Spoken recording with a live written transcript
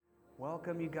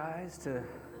Welcome you guys to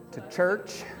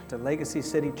church, to Legacy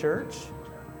City Church.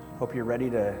 Hope you're ready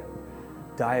to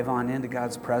dive on into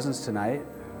God's presence tonight.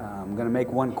 I'm going to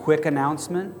make one quick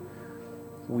announcement.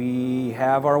 We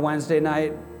have our Wednesday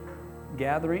night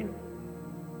gathering.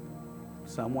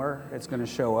 Somewhere it's going to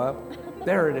show up.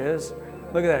 There it is.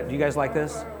 Look at that. Do you guys like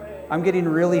this? I'm getting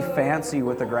really fancy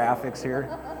with the graphics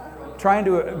here. Trying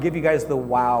to give you guys the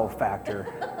wow factor.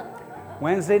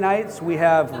 Wednesday nights we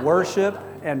have worship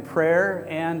and prayer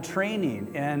and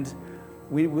training, and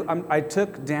I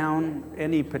took down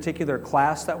any particular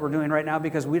class that we're doing right now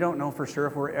because we don't know for sure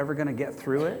if we're ever going to get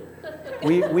through it.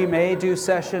 We may do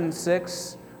session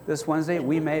 6 this Wednesday.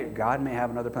 God may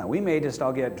have another plan. We may just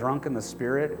all get drunk in the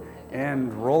spirit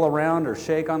and roll around or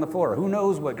shake on the floor. Who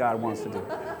knows what God wants to do?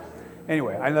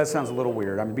 Anyway, I know that sounds a little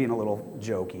weird. I'm being a little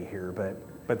jokey here,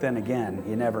 but then again,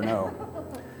 you never know.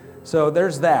 So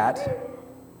there's that.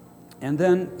 And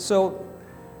then,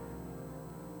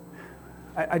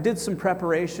 I did some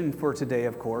preparation for today,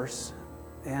 of course,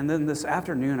 and then this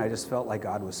afternoon I just felt like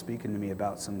God was speaking to me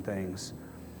about some things.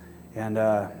 And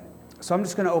so I'm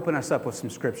just going to open us up with some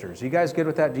scriptures. You guys good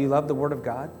with that? Do you love the Word of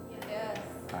God? Yes.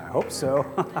 I hope so.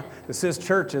 This is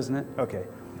church, isn't it? Okay.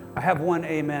 I have one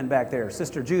amen back there.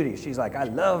 Sister Judy, she's like, I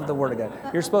love the Word of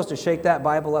God. You're supposed to shake that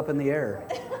Bible up in the air.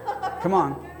 Come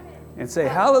on. And say,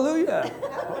 hallelujah.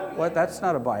 What? That's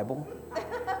not a Bible.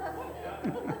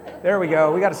 There we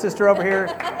go. We got a sister over here.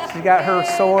 She got her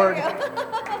sword.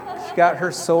 She got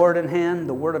her sword in hand.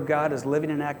 The Word of God is living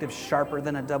and active, sharper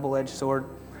than a double-edged sword.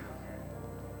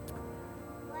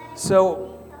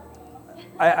 So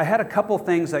I had a couple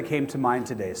things that came to mind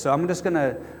today. So I'm going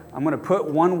to put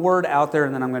one word out there,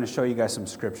 and then I'm going to show you guys some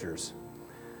scriptures.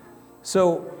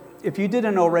 So if you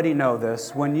didn't already know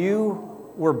this, when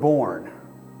you were born,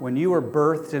 when you were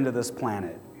birthed into this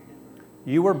planet,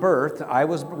 we were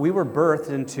birthed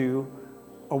into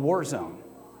a war zone.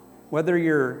 Whether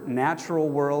your natural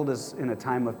world is in a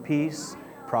time of peace,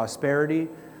 prosperity,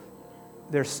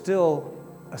 there's still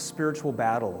a spiritual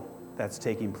battle that's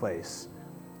taking place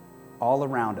all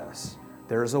around us.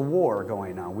 There's a war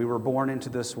going on. We were born into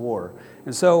this war.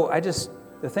 And so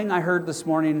the thing I heard this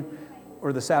morning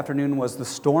or this afternoon was the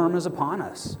storm is upon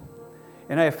us.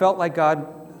 And I felt like God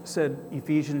said,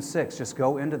 Ephesians 6, just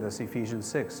go into this, Ephesians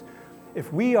 6.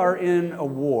 If we are in a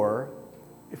war,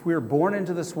 if we are born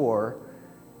into this war,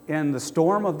 and the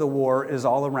storm of the war is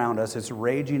all around us, it's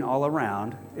raging all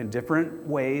around in different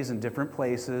ways, in different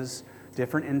places,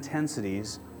 different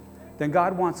intensities, then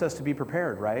God wants us to be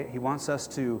prepared, right? He wants us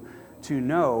to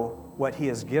know what He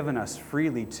has given us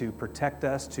freely to protect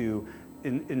us, to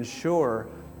ensure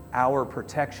our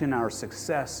protection, our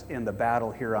success in the battle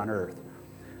here on earth.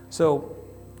 So,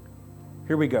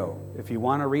 here we go. If you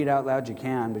want to read out loud, you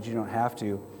can, but you don't have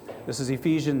to. This is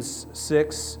Ephesians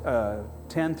 6,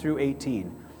 10 through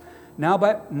 18.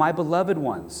 Now, my beloved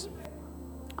ones,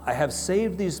 I have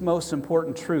saved these most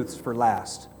important truths for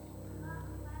last.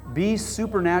 Be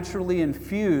supernaturally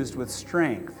infused with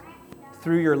strength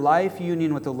through your life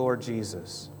union with the Lord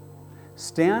Jesus.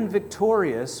 Stand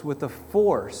victorious with the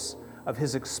force of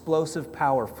His explosive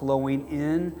power flowing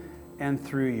in and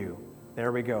through you.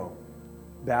 There we go.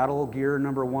 Battle gear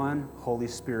number 1, Holy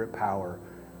Spirit power.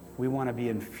 We want to be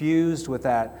infused with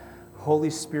that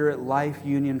Holy Spirit life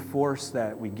union force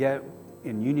that we get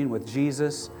in union with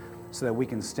Jesus so that we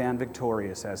can stand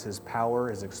victorious as His power,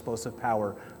 His explosive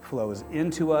power flows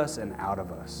into us and out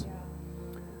of us.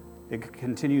 It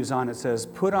continues on, it says,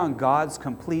 put on God's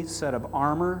complete set of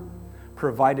armor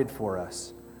provided for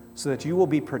us so that you will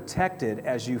be protected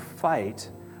as you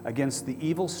fight against the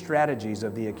evil strategies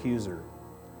of the accuser.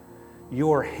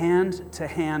 Your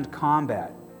hand-to-hand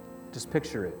combat, just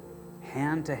picture it,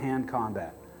 hand-to-hand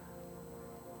combat,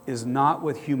 is not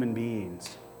with human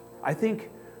beings. I think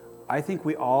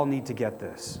we all need to get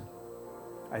this.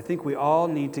 I think we all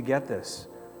need to get this.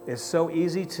 It's so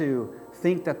easy to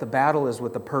think that the battle is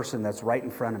with the person that's right in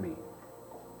front of me.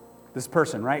 This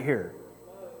person right here.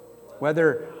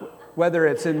 Whether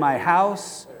it's in my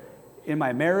house, in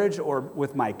my marriage, or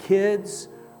with my kids,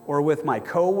 or with my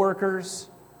coworkers,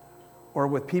 or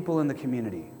with people in the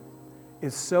community.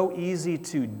 It's so easy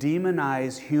to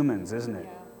demonize humans, isn't it?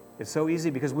 Yeah. It's so easy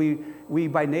because we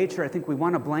by nature, I think we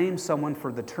want to blame someone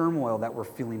for the turmoil that we're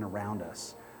feeling around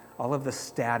us. All of the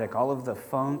static, all of the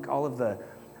funk, all of the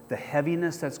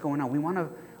heaviness that's going on.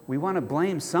 We want to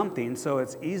blame something, so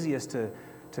it's easiest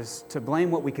to blame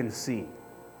what we can see.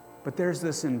 But there's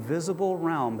this invisible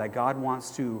realm that God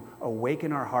wants to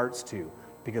awaken our hearts to,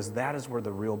 because that is where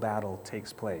the real battle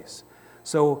takes place.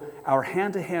 So our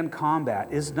hand-to-hand combat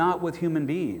is not with human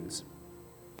beings,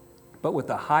 but with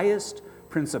the highest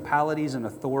principalities, and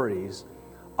authorities,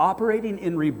 operating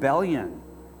in rebellion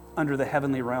under the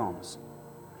heavenly realms.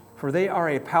 For they are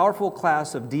a powerful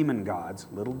class of demon gods,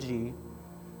 little g,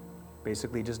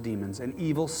 basically just demons, and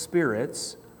evil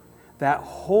spirits that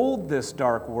hold this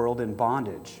dark world in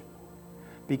bondage.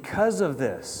 Because of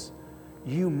this,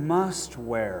 you must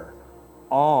wear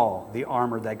all the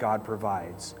armor that God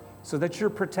provides so that you're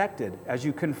protected as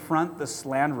you confront the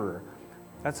slanderer.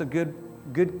 That's a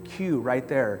good cue right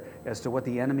there as to what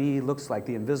the enemy looks like,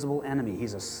 the invisible enemy.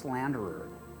 He's a slanderer.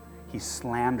 He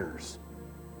slanders.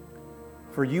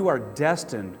 For you are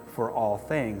destined for all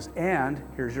things, and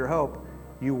here's your hope,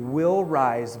 you will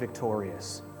rise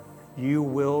victorious. You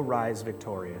will rise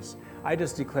victorious. I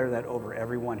just declare that over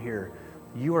everyone here.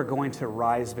 You are going to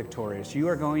rise victorious. You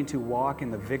are going to walk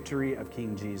in the victory of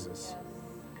King Jesus.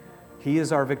 He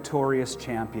is our victorious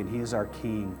champion. He is our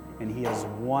king, and he has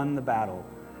won the battle.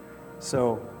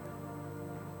 So,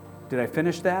 did I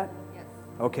finish that? Yes.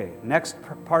 Okay, next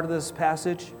part of this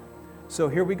passage. So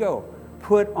here we go.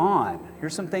 Put on.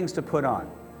 Here's some things to put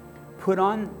on. Put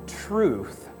on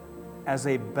truth as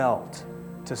a belt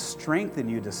to strengthen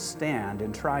you to stand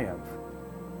in triumph.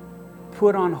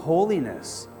 Put on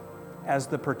holiness as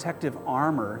the protective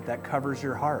armor that covers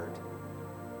your heart.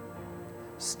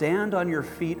 Stand on your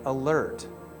feet alert,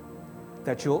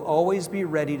 that you'll always be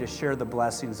ready to share the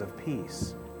blessings of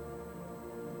peace.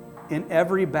 In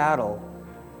every battle,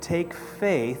 take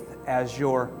faith as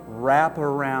your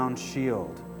wraparound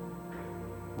shield.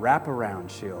 Wraparound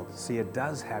shield. See, it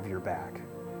does have your back.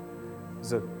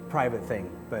 It's a private thing,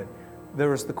 but there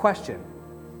was the question,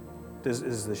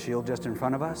 is the shield just in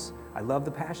front of us? I love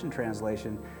the Passion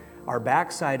Translation. Our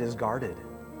backside is guarded.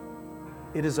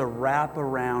 It is a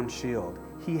wraparound shield.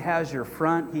 He has your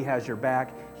front, he has your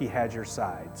back, he has your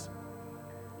sides.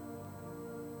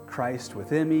 Christ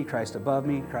within me, Christ above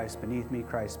me, Christ beneath me,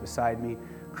 Christ beside me,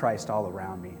 Christ all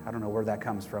around me. I don't know where that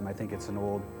comes from. I think it's an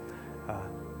old,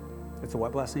 it's a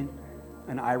what blessing?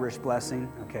 An Irish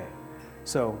blessing? Okay.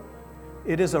 So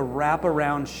it is a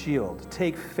wraparound shield.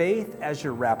 Take faith as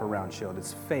your wraparound shield.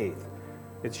 It's faith.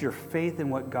 It's your faith in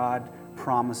what God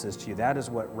promises to you. That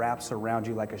is what wraps around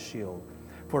you like a shield.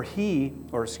 For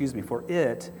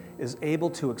it is able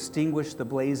to extinguish the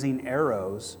blazing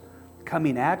arrows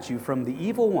coming at you from the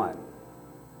evil one.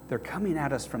 They're coming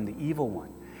at us from the evil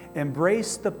one.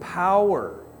 Embrace the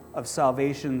power of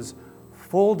salvation's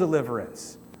full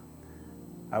deliverance.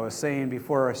 I was saying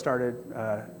before I started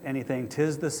anything,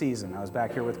 'tis the season. I was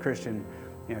back here with Christian.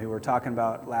 We were talking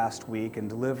about last week and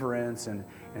deliverance, and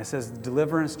it says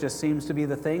deliverance just seems to be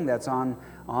the thing that's on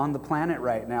the planet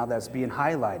right now that's being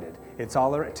highlighted. It's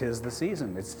all, 'tis the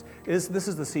season. This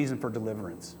is the season for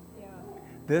deliverance. Yeah.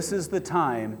 This is the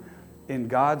time in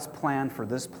God's plan for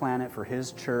this planet, for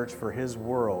His church, for His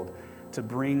world, to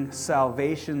bring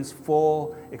salvation's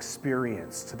full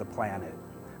experience to the planet.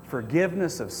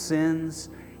 Forgiveness of sins,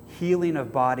 healing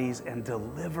of bodies, and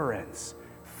deliverance.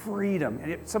 Freedom.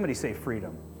 And somebody say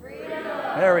freedom. Freedom.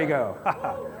 There we go.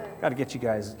 Got to get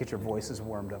your voices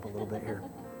warmed up a little bit here.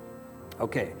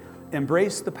 Okay.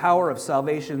 Embrace the power of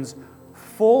salvation's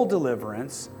full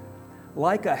deliverance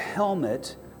like a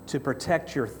helmet to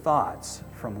protect your thoughts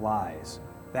from lies.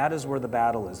 That is where the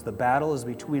battle is. The battle is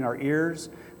between our ears.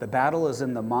 The battle is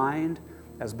in the mind.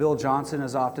 As Bill Johnson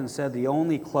has often said, the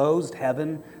only closed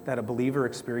heaven that a believer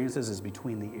experiences is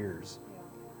between the ears.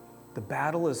 The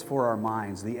battle is for our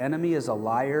minds. The enemy is a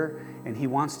liar, and he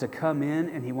wants to come in,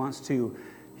 and he wants to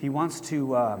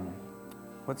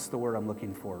what's the word I'm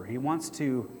looking for? He wants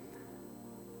to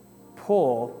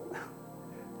pull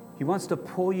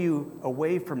you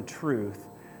away from truth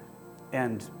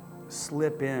and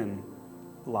slip in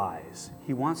lies.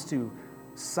 He wants to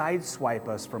sideswipe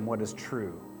us from what is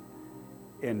true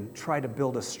and try to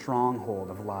build a stronghold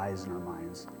of lies in our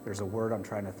minds. There's a word I'm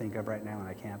trying to think of right now, and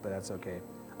I can't, but that's okay.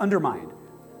 Undermine.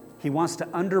 He wants to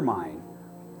undermine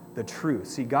the truth.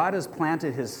 See, God has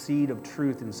planted His seed of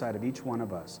truth inside of each one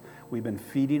of us. We've been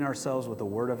feeding ourselves with the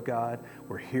Word of God.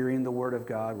 We're hearing the Word of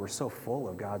God. We're so full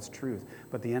of God's truth.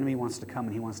 But the enemy wants to come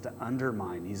and he wants to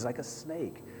undermine. He's like a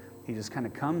snake. He just kind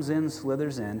of comes in,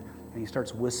 slithers in, and he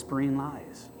starts whispering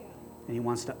lies. And he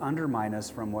wants to undermine us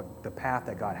from the path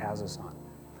that God has us on.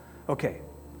 Okay.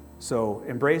 So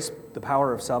embrace the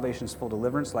power of salvation's full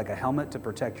deliverance like a helmet to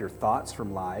protect your thoughts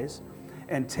from lies,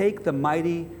 and take the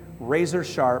mighty,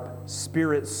 razor-sharp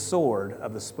spirit sword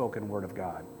of the spoken word of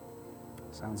God.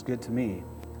 Sounds good to me.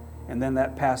 And then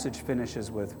that passage finishes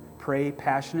with, pray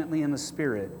passionately in the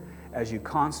Spirit as you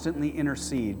constantly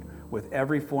intercede with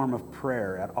every form of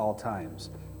prayer at all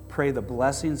times. Pray the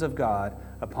blessings of God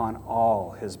upon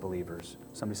all His believers.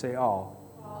 Somebody say all.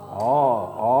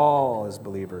 All as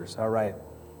believers. All right.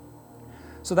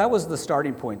 So that was the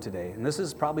starting point today. And this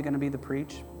is probably going to be the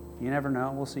preach. You never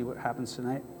know. We'll see what happens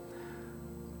tonight.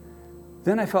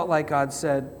 Then I felt like God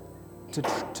said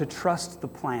to trust the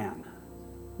plan.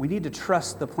 We need to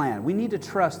trust the plan. We need to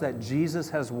trust that Jesus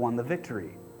has won the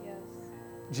victory. Yes.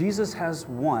 Jesus has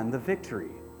won the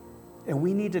victory. And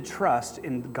we need to trust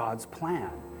in God's plan.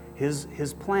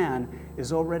 His plan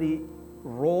is already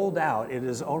rolled out. It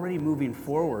is already moving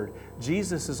forward.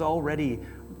 Jesus is already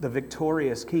the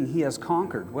victorious king. He has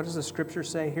conquered. What does the scripture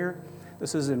say here?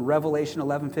 This is in Revelation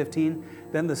 11:15.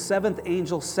 Then the seventh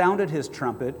angel sounded his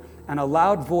trumpet, and a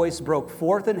loud voice broke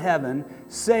forth in heaven,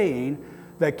 saying,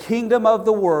 "The kingdom of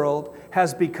the world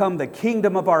has become the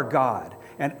kingdom of our God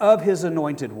and of his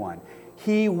anointed one.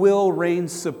 He will reign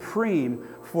supreme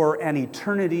for an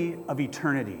eternity of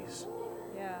eternities."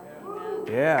 Yeah. Amen.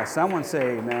 Yeah, someone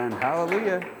say amen.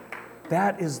 Hallelujah.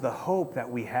 That is the hope that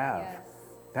we have. Yes.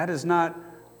 That is not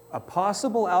a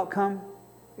possible outcome.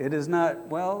 It is not,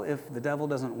 well, if the devil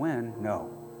doesn't win. No,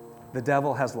 the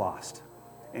devil has lost.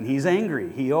 And he's angry.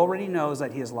 He already knows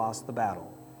that he has lost the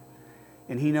battle.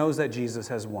 And he knows that Jesus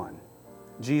has won.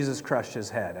 Jesus crushed his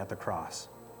head at the cross.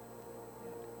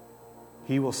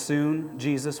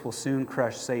 Jesus will soon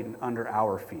crush Satan under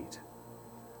our feet.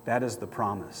 That is the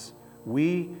promise.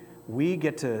 We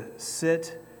get to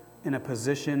sit in a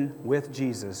position with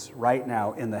Jesus right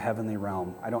now in the heavenly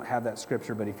realm. I don't have that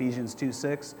scripture, but Ephesians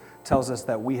 2:6 tells us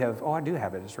that we have, I do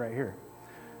have it, it's right here.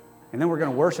 And then we're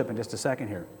going to worship in just a second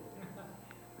here.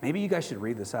 Maybe you guys should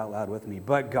read this out loud with me.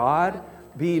 But God,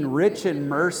 being rich in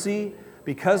mercy,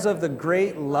 because of the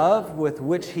great love with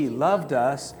which he loved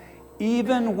us,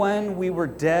 even when we were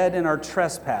dead in our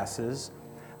trespasses,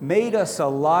 made us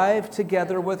alive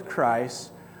together with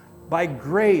Christ. By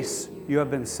grace you have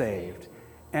been saved,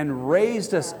 and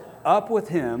raised us up with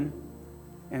him,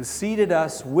 and seated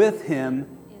us with him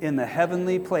in the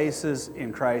heavenly places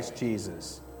in Christ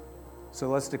Jesus. So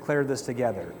let's declare this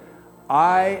together.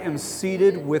 I am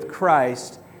seated with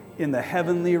Christ in the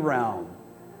heavenly realm.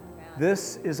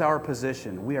 This is our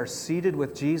position. We are seated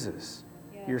with Jesus.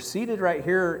 You're seated right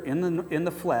here in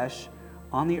the flesh,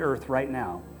 on the earth right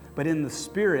now. But in the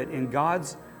spirit, in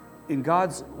God's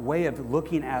way of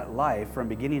looking at life from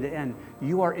beginning to end,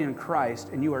 you are in Christ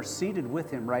and you are seated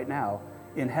with him right now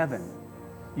in heaven.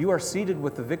 You are seated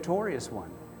with the victorious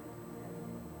one.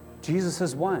 Jesus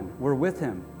has won. We're with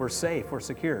him. We're safe. We're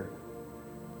secure.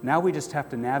 Now we just have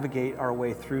to navigate our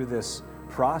way through this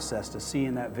process to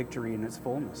seeing that victory in its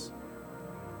fullness.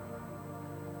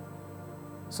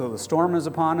 So the storm is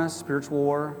upon us, spiritual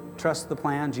war. Trust the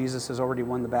plan. Jesus has already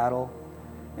won the battle.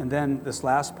 And then this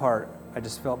last part, I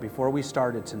just felt before we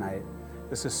started tonight,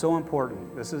 this is so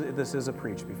important. This is a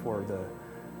preach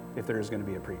if there is going to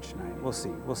be a preach tonight. We'll see.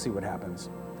 We'll see what happens.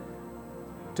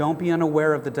 Don't be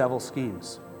unaware of the devil's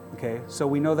schemes. Okay? So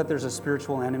we know that there's a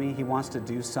spiritual enemy. He wants to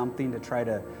do something to try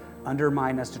to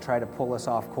undermine us, to try to pull us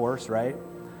off course, right?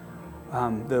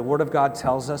 The Word of God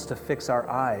tells us to fix our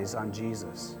eyes on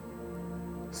Jesus.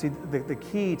 See, the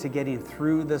key to getting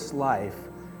through this life,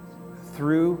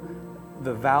 through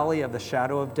the valley of the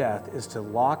shadow of death, is to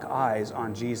lock eyes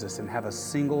on Jesus and have a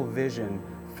single vision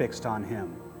fixed on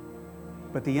him.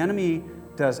 But the enemy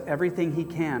does everything he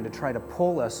can to try to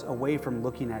pull us away from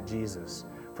looking at Jesus,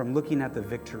 from looking at the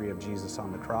victory of Jesus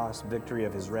on the cross, victory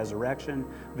of his resurrection,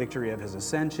 victory of his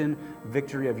ascension,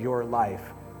 victory of your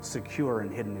life, secure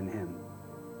and hidden in him.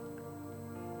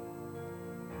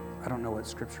 I don't know what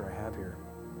scripture I have here.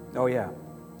 Oh yeah.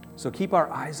 So keep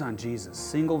our eyes on Jesus,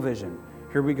 single vision.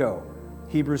 Here we go.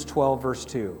 Hebrews 12, verse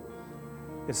 2.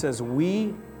 It says,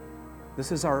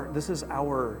 this is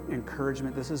our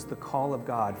encouragement. This is the call of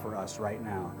God for us right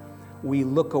now. We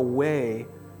look away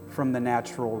from the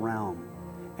natural realm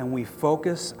and we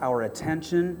focus our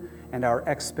attention and our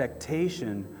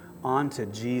expectation onto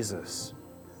Jesus,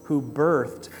 who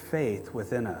birthed faith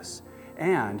within us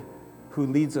and who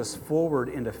leads us forward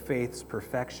into faith's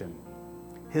perfection.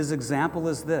 His example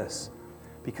is this: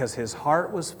 because his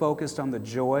heart was focused on the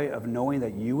joy of knowing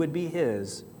that you would be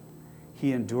his,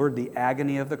 he endured the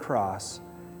agony of the cross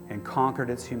and conquered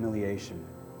its humiliation,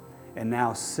 and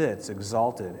now sits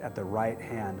exalted at the right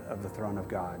hand of the throne of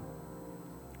God.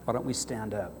 Why don't we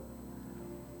stand up?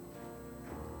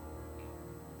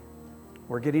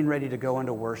 We're getting ready to go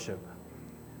into worship.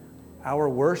 Our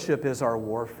worship is our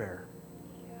warfare.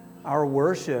 Our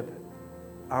worship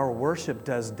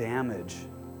does damage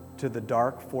to the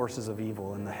dark forces of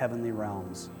evil in the heavenly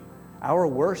realms. Our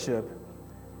worship,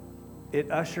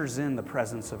 it ushers in the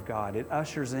presence of God. It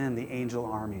ushers in the angel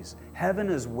armies. Heaven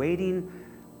is waiting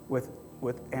with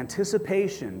with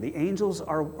anticipation. The angels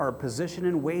are positioned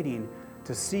and waiting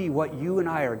to see what you and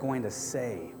I are going to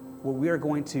say, what we are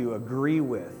going to agree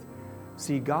with.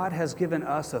 See, God has given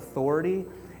us authority,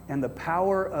 and the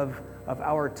power of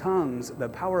our tongues, the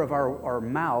power of our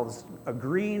mouths,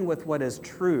 agreeing with what is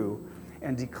true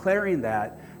and declaring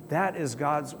that is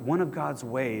one of God's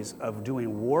ways of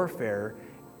doing warfare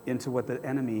into what the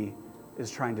enemy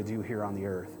is trying to do here on the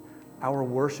earth. Our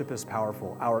worship is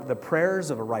powerful. The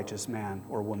prayers of a righteous man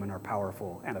or woman are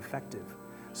powerful and effective.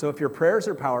 So if your prayers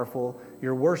are powerful,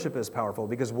 your worship is powerful,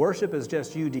 because worship is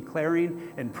just you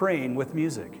declaring and praying with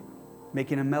music,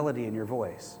 making a melody in your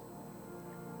voice.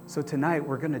 So tonight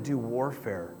we're going to do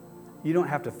warfare. You don't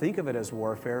have to think of it as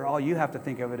warfare. All you have to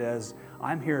think of it as,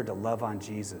 I'm here to love on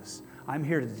Jesus. I'm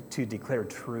here to declare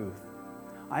truth.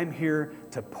 I'm here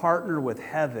to partner with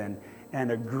heaven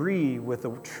and agree with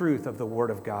the truth of the Word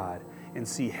of God and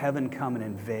see heaven come and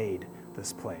invade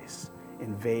this place,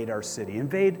 invade our city,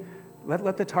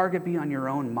 let the target be on your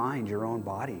own mind, your own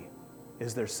body.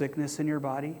 Is there sickness in your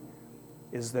body?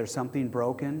 Is there something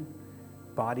broken?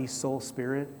 Body, soul,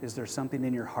 spirit? Is there something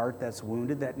in your heart that's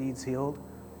wounded that needs healed?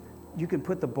 You can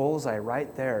put the bullseye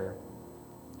right there.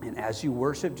 And as you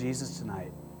worship Jesus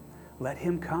tonight, let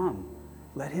him come.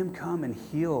 Let him come and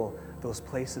heal those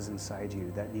places inside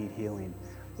you that need healing.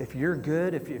 If you're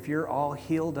good, if you're all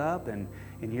healed up and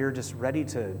you're just ready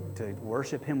to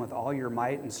worship him with all your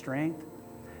might and strength,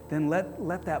 then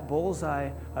let that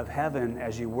bullseye of heaven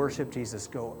as you worship Jesus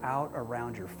go out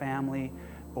around your family,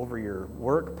 over your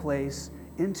workplace,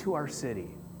 into our city.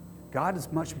 God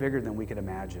is much bigger than we could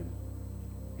imagine.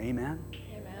 Amen?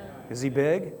 Amen. Is he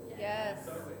big? Yes.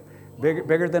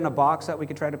 Bigger than a box that we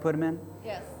could try to put him in?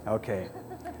 Yes. Okay.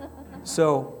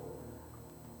 So,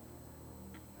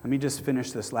 let me just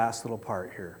finish this last little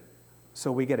part here.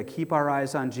 So we got to keep our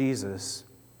eyes on Jesus.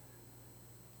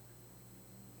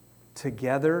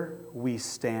 Together we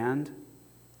stand,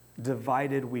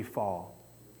 divided we fall.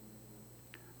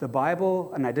 The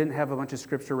Bible, and I didn't have a bunch of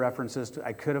scripture references.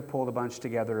 I could have pulled a bunch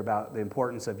together about the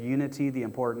importance of unity, the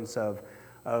importance of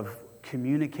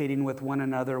communicating with one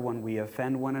another when we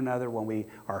offend one another, when we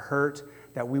are hurt,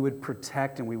 that we would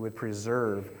protect and we would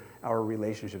preserve our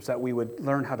relationships, that we would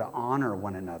learn how to honor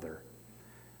one another.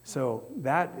 So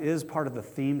that is part of the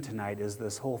theme tonight, is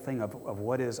this whole thing of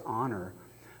what is honor.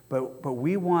 But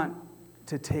we want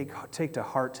to take to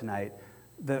heart tonight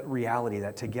the reality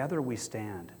that together we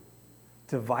stand,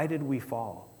 divided we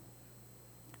fall.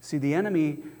 See, the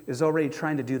enemy is already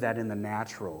trying to do that in the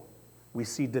natural. We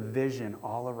see division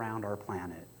all around our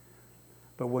planet.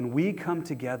 But when we come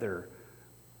together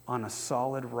on a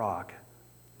solid rock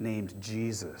named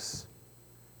Jesus,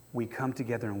 we come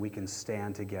together and we can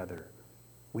stand together.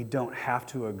 We don't have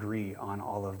to agree on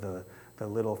all of the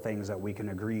little things that we can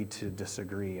agree to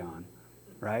disagree on,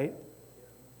 right?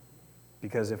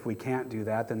 Because if we can't do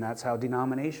that, then that's how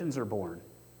denominations are born.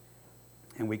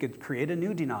 And we could create a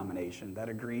new denomination that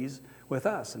agrees with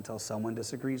us until someone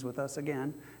disagrees with us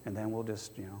again, and then we'll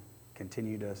just,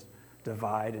 continue to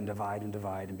divide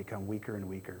and become weaker and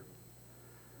weaker.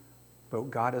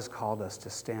 But God has called us to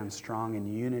stand strong in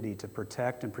unity, to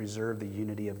protect and preserve the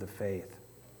unity of the faith.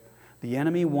 The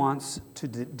enemy wants to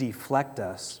deflect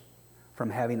us from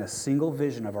having a single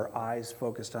vision of our eyes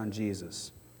focused on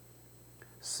Jesus.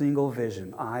 Single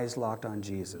vision, eyes locked on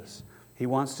Jesus. He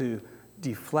wants to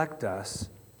deflect us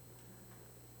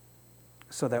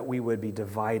so that we would be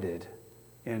divided.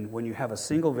 And when you have a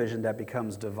single vision that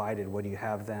becomes divided, what do you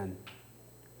have then?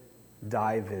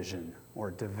 Division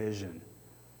or division.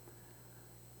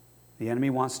 The enemy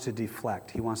wants to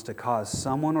deflect. He wants to cause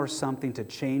someone or something to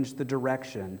change the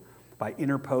direction by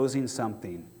interposing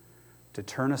something, to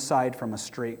turn aside from a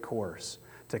straight course,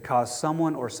 to cause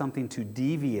someone or something to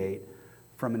deviate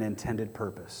from an intended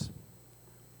purpose.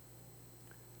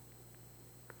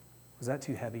 Was that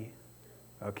too heavy?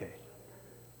 Okay.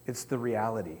 It's the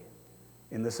reality.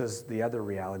 And this is the other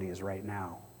reality is right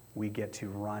now. We get to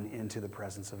run into the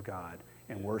presence of God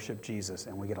and worship Jesus,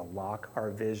 and we get to lock our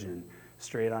vision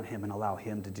straight on him and allow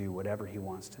him to do whatever he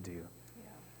wants to do. Yeah.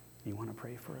 You want to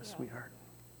pray for us, sweetheart?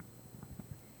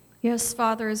 Yes,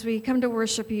 Father, as we come to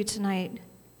worship you tonight,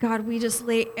 God, we just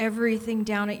lay everything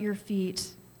down at your feet.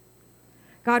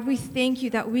 God, we thank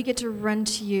you that we get to run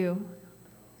to you.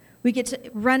 We get to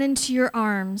run into your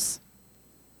arms.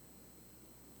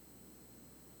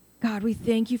 God, we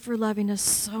thank you for loving us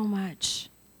so much.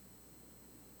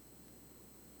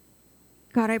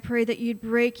 God, I pray that you'd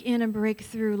break in and break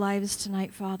through lives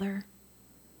tonight, Father.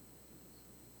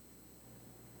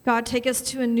 God, take us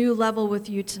to a new level with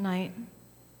you tonight.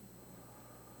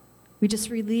 We just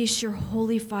release your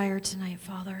holy fire tonight,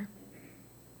 Father.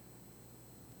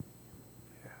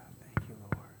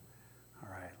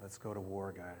 Let's go to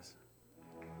war, guys.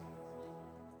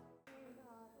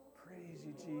 Praise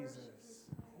you, Jesus.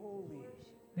 Holy.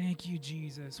 Thank you,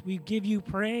 Jesus. We give you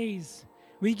praise.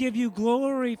 We give you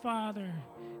glory, Father.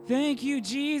 Thank you,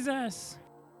 Jesus.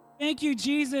 Thank you,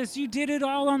 Jesus. You did it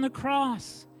all on the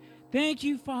cross. Thank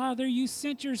you, Father. You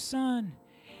sent your Son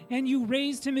and you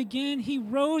raised him again. He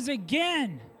rose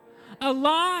again,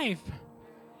 alive.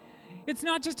 It's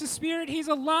not just a spirit, he's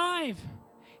alive.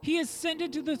 He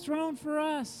ascended to the throne for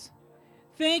us.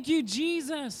 Thank you,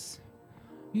 Jesus.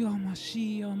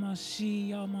 Yamashi, Yamashi,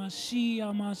 Yamashi,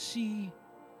 Yamashi.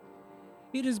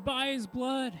 It is by his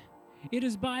blood, it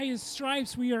is by his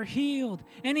stripes we are healed.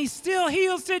 And he still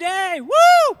heals today.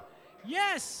 Woo!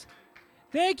 Yes.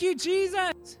 Thank you,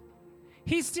 Jesus.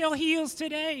 He still heals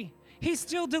today. He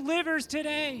still delivers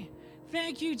today.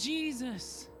 Thank you,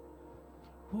 Jesus.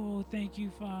 Oh, thank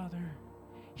you, Father.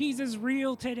 He's as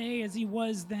real today as he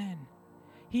was then.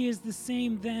 He is the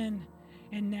same then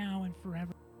and now and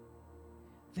forever.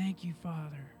 Thank you,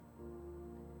 Father.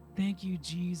 Thank you,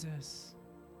 Jesus.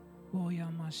 Oh,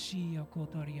 Yamashia,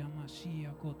 Kotaria,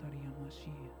 Mashia, Kotaria,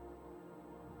 Mashia.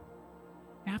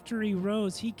 After he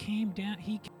rose, he came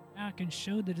back and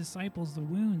showed the disciples the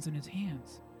wounds in his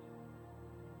hands.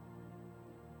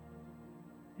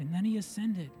 And then he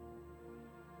ascended.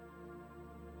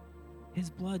 His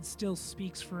blood still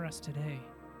speaks for us today.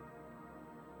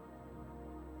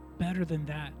 Better than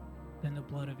that, than the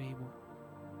blood of Abel.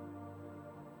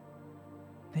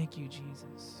 Thank you,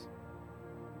 Jesus.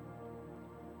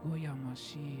 Goya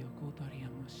Mashiach, Kotaria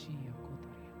Mashiach,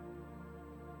 Kotaria.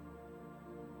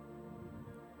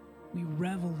 We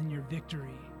revel in your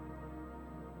victory.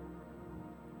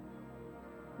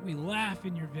 We laugh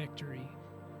in your victory.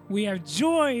 We have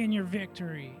joy in your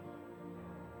victory.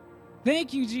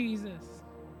 Thank you, Jesus.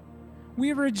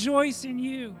 We rejoice in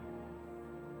you.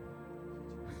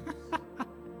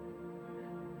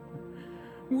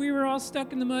 We were all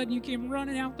stuck in the mud and you came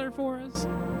running out there for us.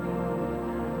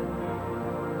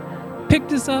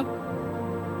 Picked us up.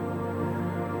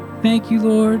 Thank you,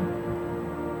 Lord.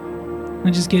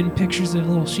 I'm just getting pictures of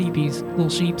little sheeps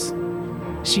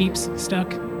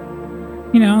stuck.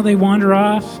 You know, they wander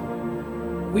off.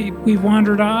 We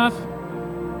wandered off.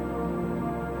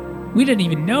 We didn't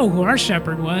even know who our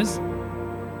shepherd was.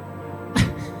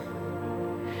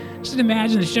 Just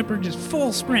imagine the shepherd just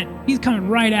full sprint. He's coming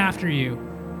right after you.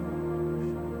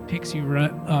 Picks you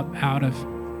right up out of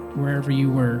wherever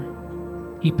you were.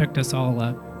 He picked us all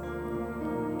up.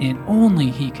 And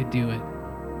only he could do it.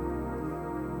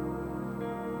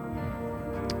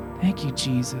 Thank you,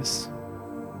 Jesus.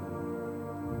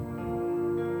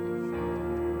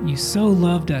 You so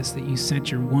loved us that you sent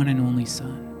your one and only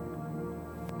Son.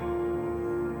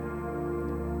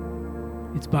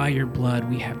 It's by your blood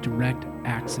we have direct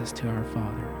access to our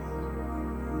Father.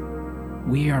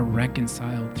 We are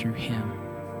reconciled through him.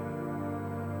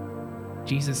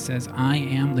 Jesus says, I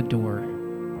am the door.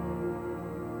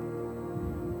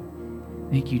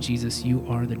 Thank you, Jesus. You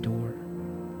are the door.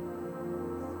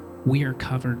 We are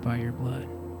covered by your blood.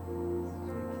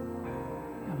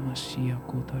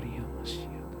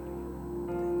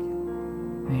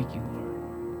 Thank you, Lord.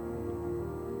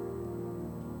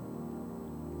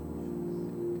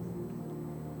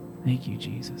 Thank you,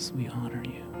 Jesus. We honor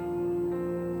you.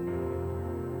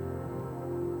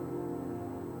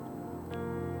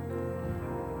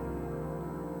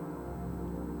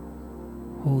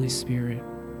 Holy Spirit,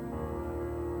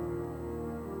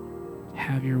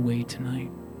 have your way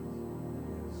tonight.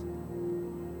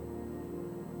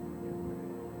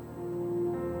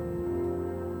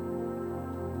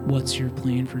 What's your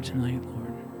plan for tonight,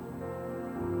 Lord?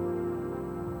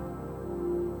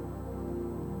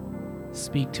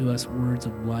 Speak to us words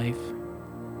of life.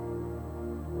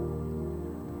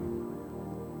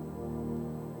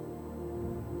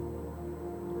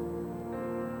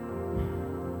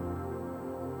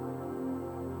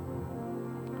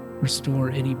 Restore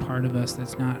any part of us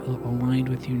that's not aligned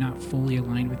with you, not fully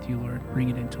aligned with you, Lord. Bring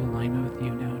it into alignment with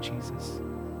you now, Jesus.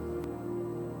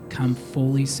 Come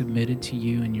fully submitted to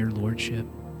you and your lordship.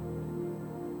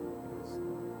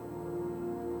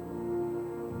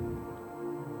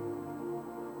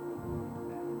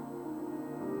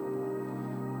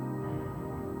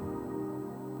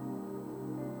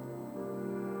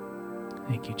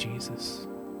 Thank you, Jesus.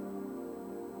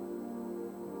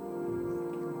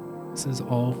 This is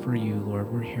all for you, Lord.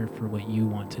 We're here for what you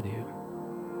want to do.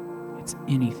 It's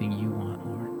anything you want,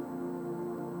 Lord.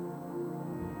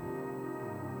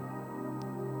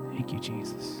 Thank you,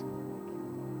 Jesus. Thank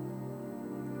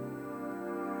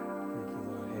you,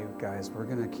 Lord. Hey, guys, we're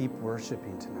going to keep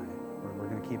worshiping tonight. We're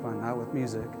going to keep on, not with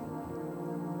music.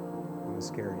 to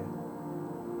scare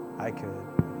you. I could.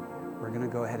 We're going to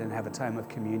go ahead and have a time of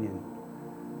communion.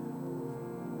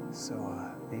 So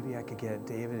maybe I could get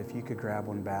David, if you could grab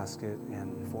one basket,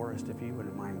 and Forrest, if you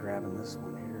wouldn't mind grabbing this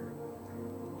one here.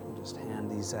 We'll just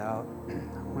hand these out.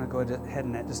 I'm going to go ahead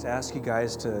and just ask you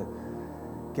guys to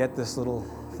get this little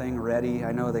thing ready.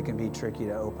 I know they can be tricky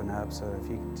to open up, so if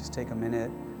you could just take a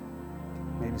minute,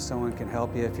 maybe someone can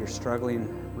help you if you're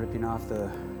struggling ripping off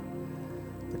the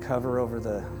cover over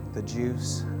the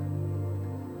juice.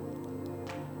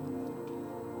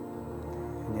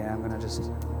 And yeah, I'm going to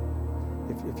just...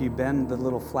 If you bend the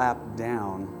little flap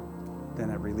down,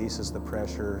 then it releases the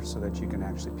pressure so that you can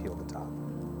actually peel the top.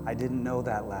 I didn't know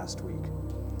that last week.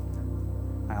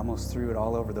 I almost threw it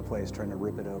all over the place trying to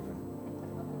rip it open.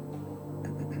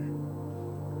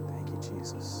 Thank you,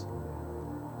 Jesus.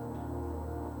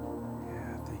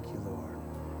 Yeah, thank you, Lord.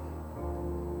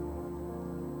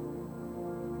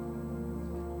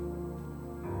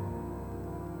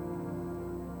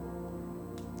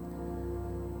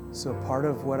 So part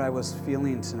of what I was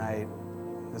feeling tonight,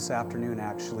 this afternoon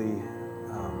actually,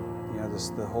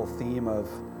 the whole theme of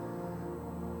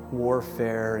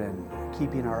warfare and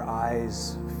keeping our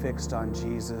eyes fixed on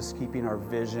Jesus, keeping our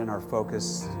vision, our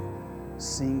focus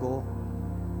single,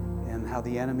 and how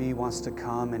the enemy wants to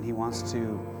come and he wants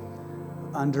to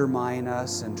undermine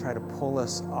us and try to pull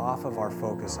us off of our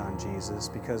focus on Jesus,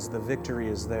 because the victory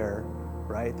is there,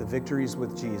 right? The victory is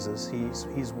with Jesus.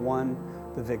 He's won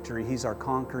the victory. He's our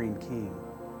conquering king.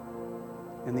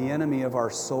 And the enemy of our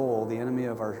soul, the enemy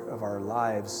of our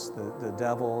lives, the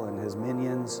devil and his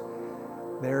minions,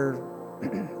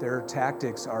 their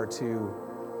tactics are to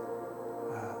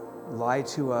lie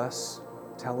to us,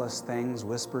 tell us things,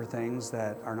 whisper things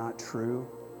that are not true.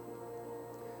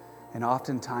 And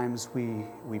oftentimes we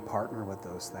partner with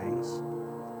those things.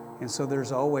 And so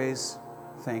there's always,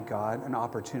 thank God, an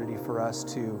opportunity for us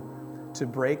to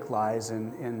break lies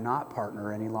and not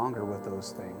partner any longer with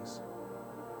those things.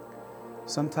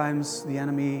 Sometimes the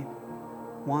enemy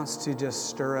wants to just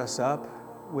stir us up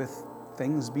with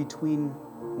things between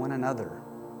one another.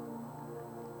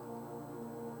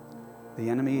 The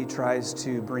enemy tries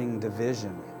to bring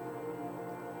division.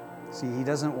 See, he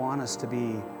doesn't want us to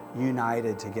be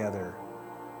united together.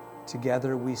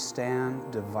 Together we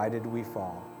stand, divided we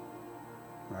fall.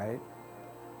 Right?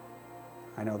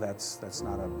 I know that's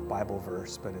not a Bible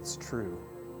verse, but it's true.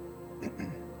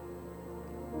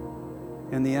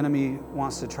 And the enemy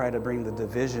wants to try to bring the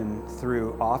division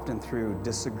often through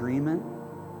disagreement,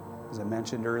 as I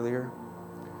mentioned earlier,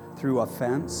 through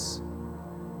offense,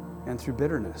 and through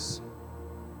bitterness.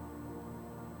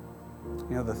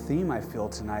 You know, the theme I feel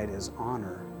tonight is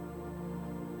honor.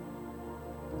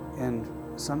 And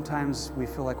sometimes we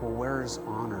feel like, well, where is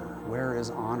honor? Where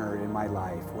is honor in my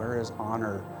life? Where is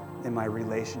honor in my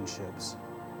relationships?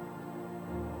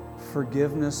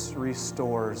 Forgiveness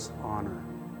restores honor.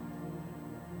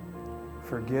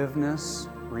 Forgiveness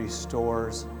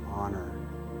restores honor.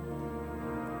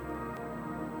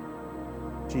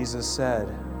 Jesus said,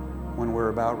 when we're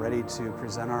about ready to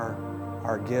present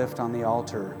our gift on the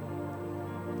altar,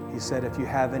 he said, if you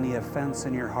have any offense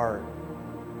in your heart,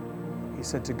 he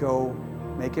said to go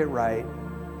make it right,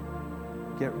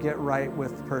 get right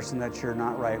with the person that you're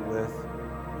not right with,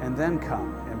 and then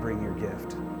come and bring your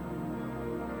gift.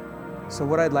 So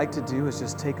what I'd like to do is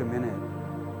just take a minute.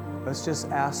 Let's just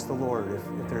ask the Lord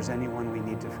if there's anyone we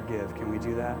need to forgive. Can we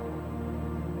do that?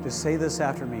 Just say this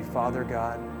after me. Father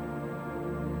God,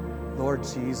 Lord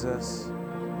Jesus,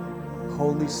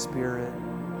 Holy Spirit,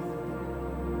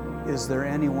 is there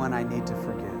anyone I need to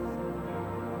forgive?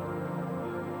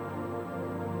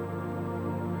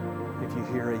 If you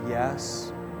hear a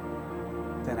yes,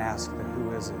 then ask them,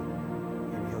 who is it?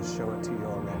 Maybe he'll show it to you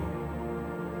already.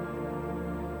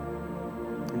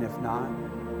 And if not,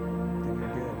 then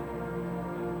you're good.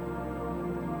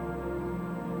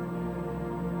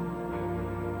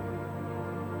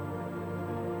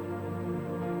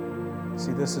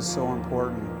 See, this is so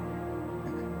important.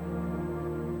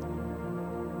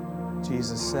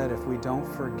 Jesus said if we don't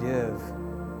forgive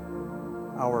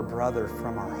our brother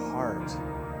from our heart,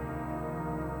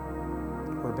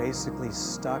 we're basically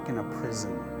stuck in a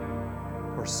prison.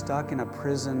 We're stuck in a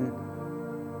prison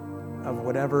of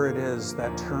whatever it is,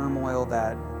 that turmoil,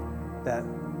 that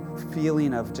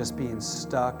feeling of just being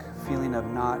stuck, feeling of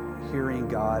not hearing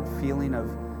God, feeling of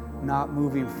not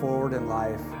moving forward in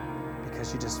life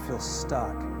because you just feel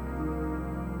stuck.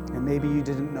 And maybe you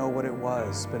didn't know what it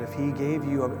was, but if he gave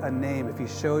you a name, if he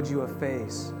showed you a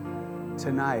face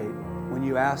tonight, when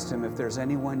you asked him if there's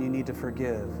anyone you need to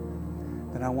forgive,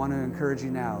 then I want to encourage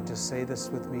you now. Just say this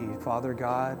with me. Father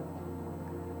God,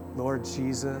 Lord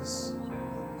Jesus,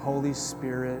 Holy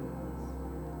Spirit,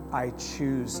 I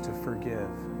choose to forgive.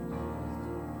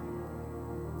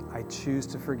 I choose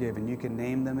to forgive. And you can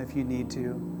name them if you need to.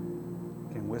 You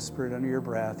can whisper it under your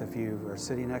breath. If you are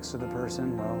sitting next to the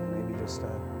person, well, maybe just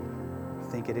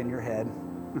think it in your head.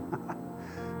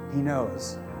 He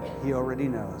knows. He already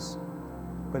knows.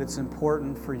 But it's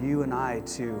important for you and I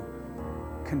to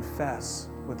confess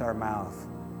with our mouth.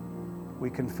 We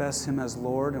confess Him as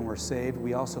Lord and we're saved.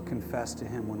 We also confess to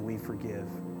Him when we forgive.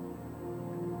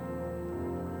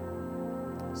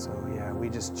 So yeah, we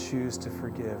just choose to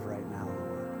forgive right now, Lord.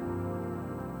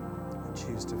 We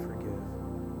choose to forgive.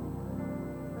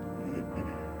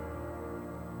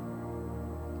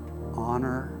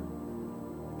 Honor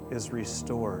is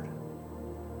restored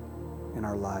in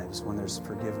our lives when there's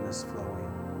forgiveness flowing.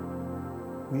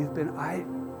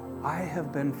 I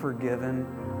have been forgiven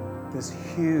this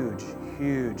huge,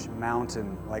 huge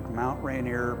mountain, like Mount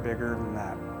Rainier, bigger than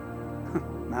that.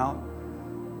 Mount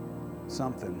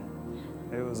something.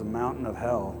 It was a mountain of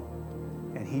hell.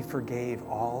 And He forgave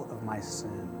all of my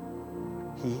sin.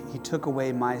 He took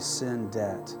away my sin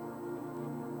debt.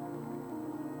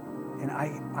 And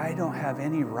I don't have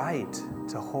any right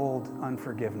to hold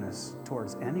unforgiveness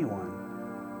towards anyone.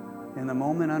 In the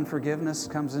moment unforgiveness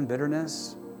comes in,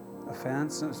 bitterness,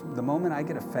 offense, the moment I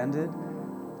get offended,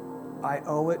 I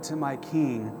owe it to my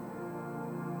King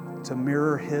to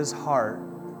mirror His heart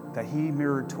that He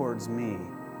mirrored towards me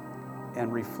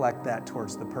and reflect that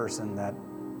towards the person that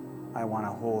I want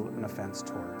to hold an offense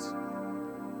towards.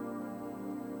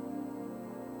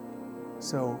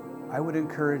 So I would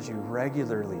encourage you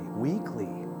regularly, weekly,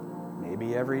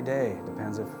 maybe every day,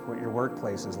 depends if what your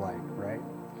workplace is like, right?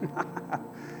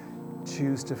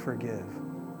 Choose to forgive.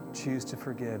 Choose to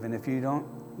forgive. And if you don't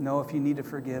know if you need to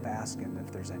forgive, ask Him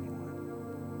if there's anyone.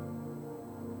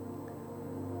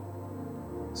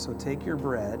 So take your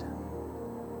bread.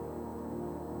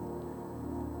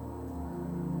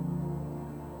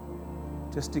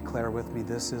 Just declare with me,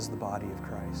 this is the body of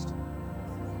Christ.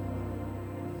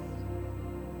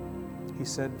 He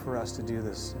said for us to do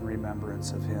this in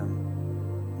remembrance of Him.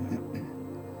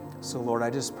 So Lord, I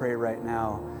just pray right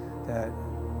now that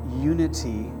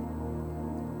unity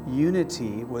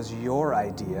was your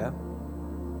idea,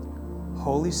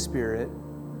 Holy Spirit,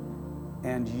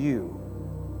 and you.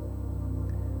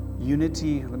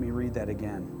 Unity, let me read that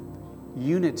again.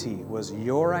 Unity was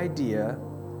your idea,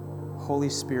 Holy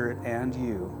Spirit, and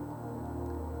you.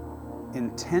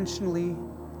 Intentionally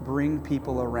bring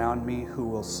people around me who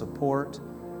will support,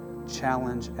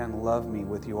 challenge, and love me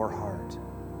with your heart.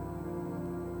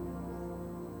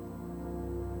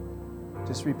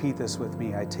 Just repeat this with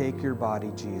me. I take your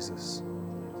body, Jesus,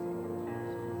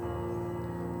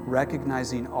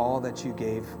 recognizing all that you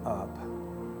gave up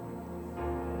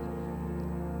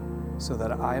so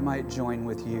that I might join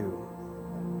with you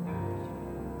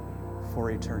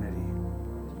for eternity.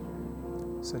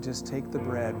 So just take the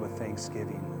bread with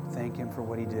thanksgiving. Thank Him for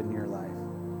what He did in your life.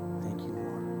 Thank you, Lord.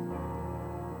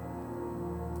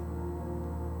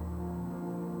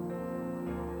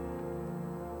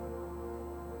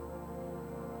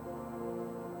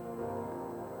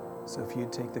 So if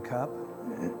you'd take the cup,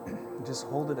 just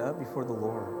hold it up before the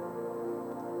Lord.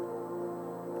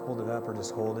 Hold it up or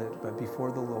just hold it, but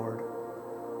before the Lord.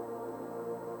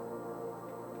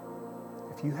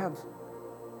 If you have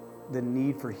the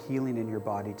need for healing in your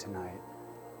body tonight,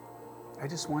 I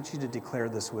just want you to declare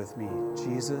this with me.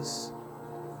 Jesus,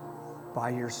 by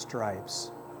your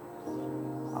stripes,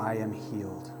 I am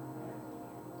healed.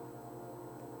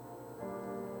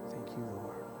 Thank you,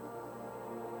 Lord.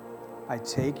 I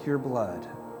take your blood,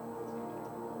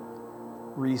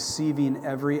 receiving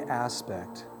every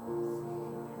aspect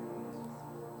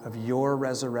of your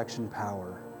resurrection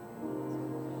power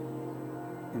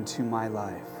into my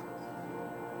life.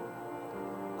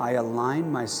 I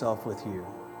align myself with you.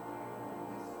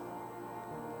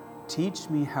 Teach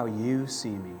me how you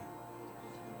see me.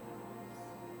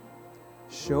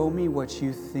 Show me what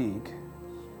you think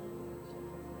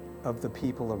of the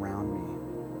people around me.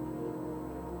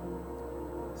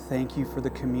 Thank you for the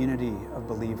community of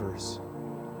believers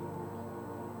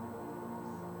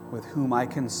with whom I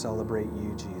can celebrate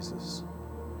you, Jesus.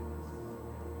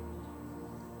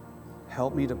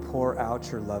 Help me to pour out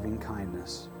your loving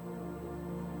kindness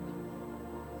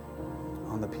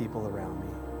on the people around me.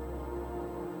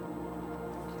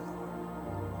 Thank you,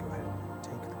 Lord. Go ahead and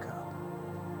take the cup.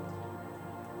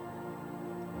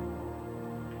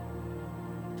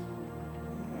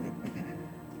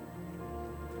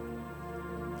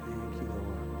 Thank you,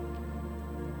 Lord.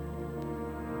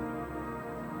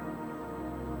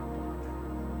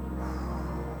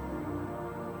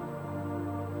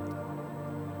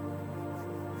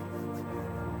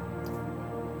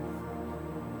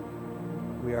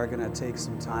 We are going to take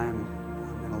some time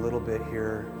in a little bit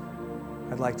here.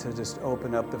 I'd like to just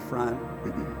open up the front.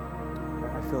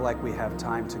 I feel like we have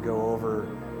time to go over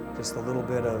just a little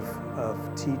bit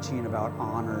of teaching about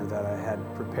honor that I had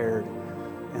prepared.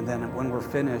 And then when we're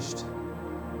finished,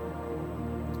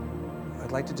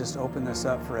 I'd like to just open this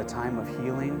up for a time of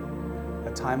healing,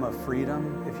 a time of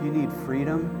freedom. If you need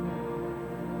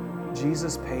freedom,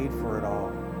 Jesus paid for it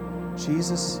all.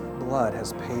 Jesus' blood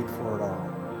has paid for it all.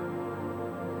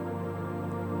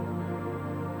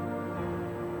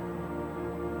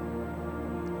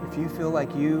 If you feel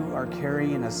like you are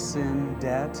carrying a sin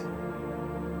debt,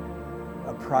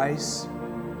 a price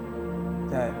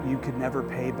that you could never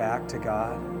pay back to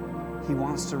God, He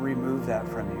wants to remove that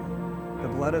from you. The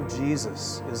blood of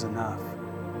Jesus is enough.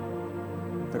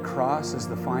 The cross is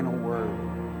the final word.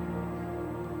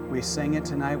 We sang it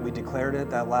tonight, we declared it.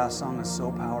 That last song is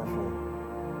so powerful.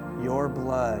 Your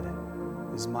blood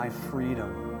is my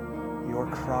freedom. Your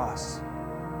cross,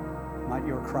 not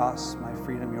your cross, my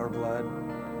freedom, your blood,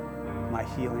 my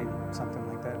healing, something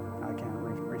like that. I can't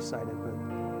recite it, but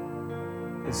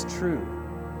it's true.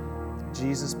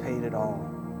 Jesus paid it all.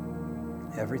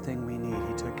 Everything we need,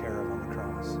 He took care of on the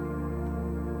cross.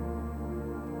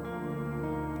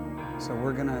 So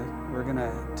we're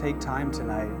gonna take time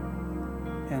tonight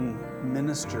and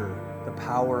minister the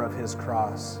power of His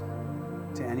cross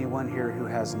to anyone here who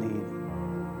has need.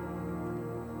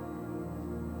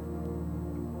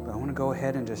 But I want to go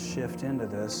ahead and just shift into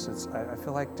this. I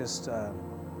feel like just to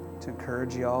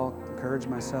encourage y'all, encourage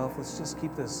myself, let's just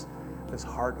keep this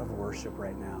heart of worship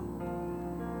right now.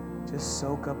 Just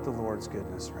soak up the Lord's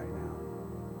goodness right now.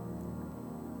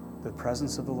 The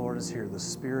presence of the Lord is here. The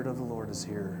Spirit of the Lord is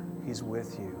here. He's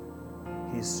with you.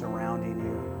 He's surrounding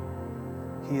you.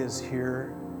 He is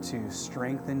here to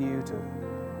strengthen you,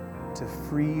 to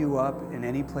free you up in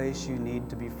any place you need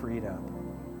to be freed up.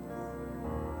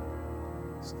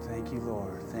 So thank you,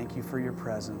 Lord. Thank you for your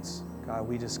presence. God,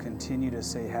 we just continue to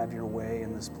say, have your way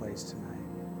in this place tonight.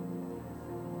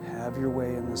 Have your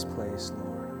way in this place,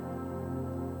 Lord.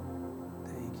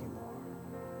 Thank you, Lord.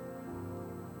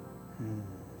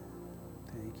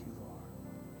 Thank you, Lord.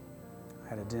 I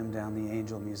had to dim down the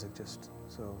angel music just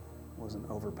so it wasn't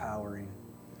overpowering.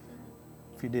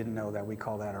 If you didn't know that, we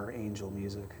call that our angel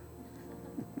music.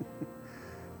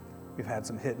 We've had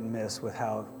some hit and miss with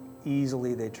how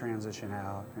easily they transition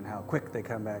out and how quick they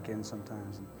come back in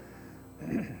sometimes.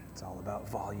 It's all about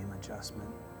volume adjustment.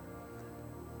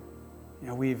 You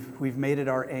know, we've made it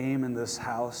our aim in this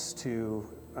house to,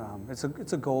 it's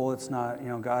a goal. It's not,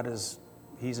 God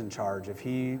He's in charge. If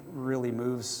He really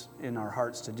moves in our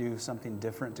hearts to do something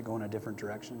different, to go in a different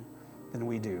direction, then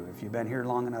we do. If you've been here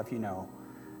long enough, you know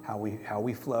how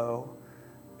we flow.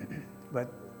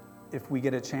 But if we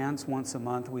get a chance once a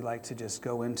month, we like to just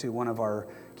go into one of our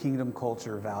kingdom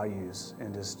culture values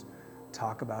and just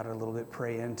talk about it a little bit,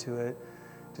 pray into it,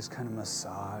 just kind of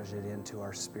massage it into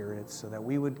our spirits so that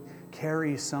we would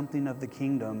carry something of the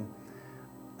kingdom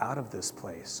out of this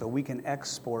place, so we can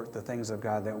export the things of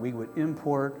God, that we would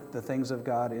import the things of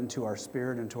God into our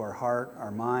spirit, into our heart,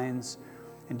 our minds,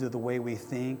 into the way we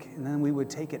think, and then we would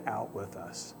take it out with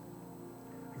us.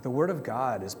 The Word of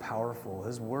God is powerful.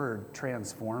 His Word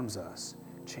transforms us,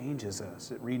 changes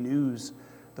us. It renews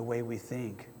the way we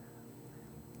think.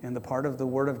 And the part of the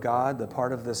Word of God, the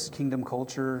part of this kingdom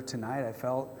culture tonight, I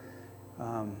felt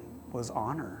was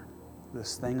honor,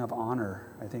 this thing of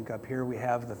honor. I think up here we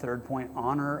have the third point,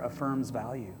 honor affirms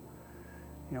value.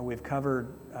 We've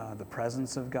covered the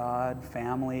presence of God,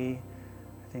 family.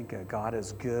 I think God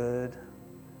is good.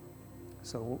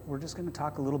 So we're just going to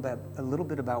talk a little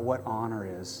bit about what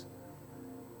honor is.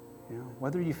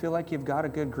 Whether you feel like you've got a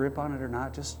good grip on it or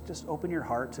not, just open your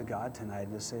heart to God tonight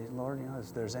and just say, Lord,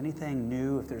 if there's anything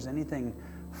new, if there's anything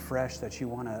fresh that you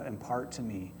want to impart to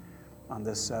me on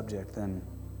this subject, then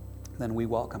we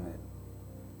welcome it.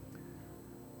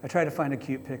 I try to find a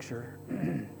cute picture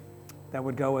that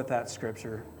would go with that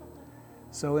scripture.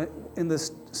 So in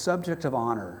this subject of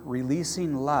honor,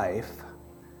 releasing life,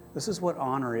 this is what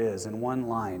honor is in one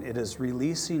line. It is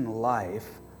releasing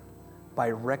life by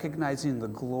recognizing the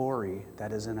glory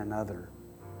that is in another.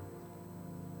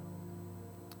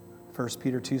 1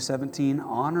 Peter 2:17,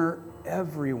 honor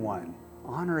everyone.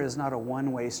 Honor is not a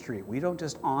one-way street. We don't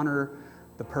just honor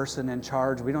the person in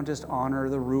charge. We don't just honor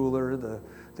the ruler,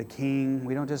 the king.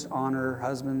 We don't just honor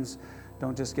husbands.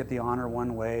 Don't just get the honor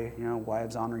one way.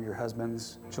 Wives honor your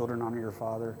husbands. Children honor your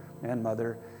father and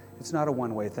mother. It's not a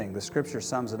one-way thing. The scripture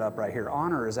sums it up right here.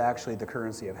 Honor is actually the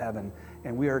currency of heaven,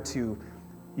 and we are to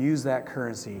use that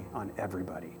currency on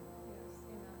everybody. Yes,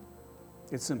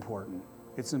 amen. It's important.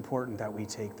 It's important that we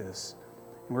take this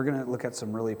We're going to look at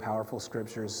some really powerful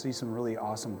scriptures, see some really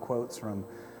awesome quotes from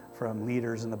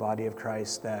leaders in the body of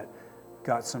Christ that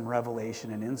got some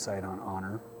revelation and insight on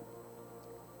honor.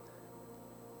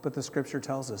 But the scripture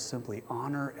tells us simply,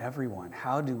 honor everyone.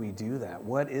 How do we do that?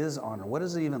 What is honor? What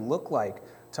does it even look like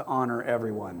to honor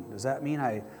everyone? Does that mean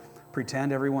I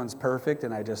pretend everyone's perfect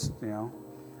and I just,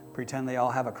 pretend they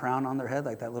all have a crown on their head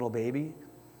like that little baby?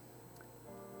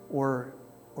 Or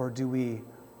do we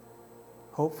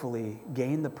hopefully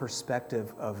gain the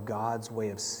perspective of God's way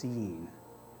of seeing?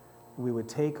 We would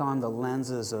take on the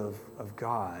lenses of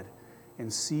God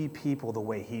and see people the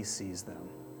way he sees them,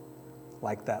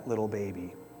 like that little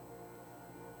baby.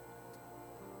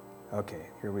 Okay,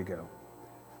 here we go.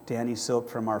 Danny Silk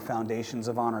from our Foundations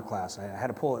of Honor class. I had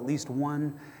to pull at least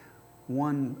one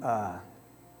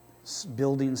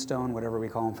building stone, whatever we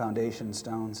call them, foundation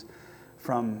stones,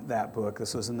 from that book.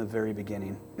 This was in the very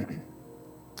beginning.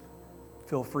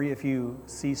 Feel free, if you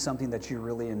see something that you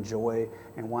really enjoy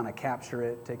and want to capture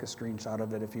it, take a screenshot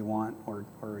of it if you want, or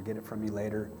get it from me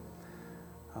later.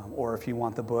 Or if you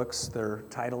want the books, their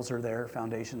titles are there,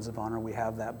 Foundations of Honor. We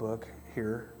have that book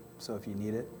here, so if you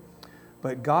need it.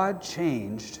 But God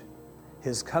changed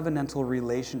his covenantal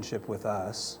relationship with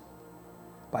us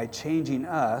by changing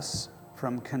us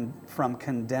from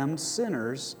condemned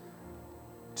sinners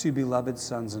to beloved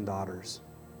sons and daughters.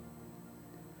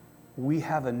 We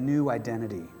have a new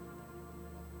identity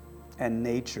and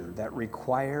nature that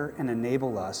require and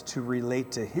enable us to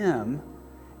relate to him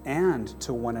and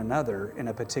to one another in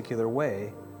a particular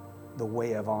way, the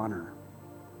way of honor.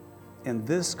 In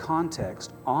this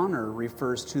context, honor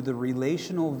refers to the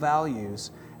relational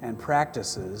values and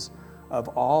practices of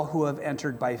all who have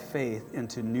entered by faith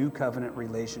into new covenant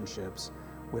relationships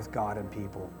with God and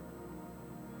people.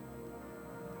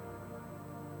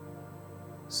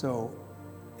 So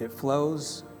it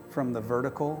flows from the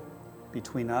vertical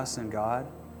between us and God.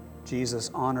 Jesus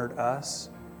honored us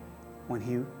when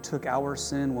he took our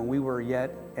sin when we were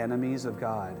yet enemies of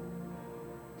God.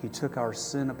 He took our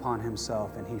sin upon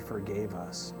himself and he forgave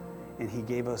us. And he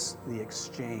gave us the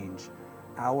exchange,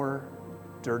 our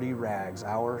dirty rags,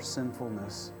 our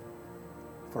sinfulness,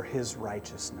 for his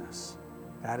righteousness.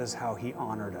 That is how he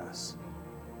honored us.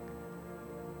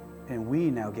 And we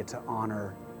now get to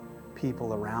honor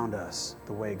people around us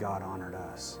the way God honored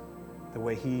us, the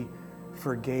way he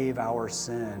forgave our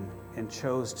sin and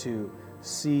chose to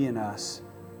see in us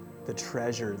the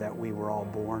treasure that we were all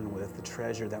born with, the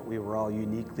treasure that we were all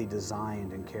uniquely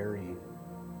designed and carrying.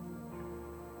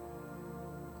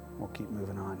 We'll keep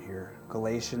moving on here.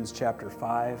 Galatians chapter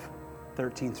 5,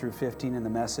 13 through 15 in the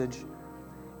Message.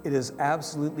 It is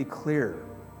absolutely clear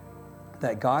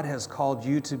that God has called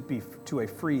you to a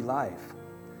free life.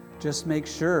 Just make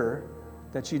sure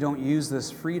that you don't use this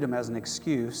freedom as an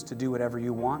excuse to do whatever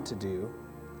you want to do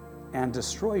and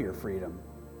destroy your freedom.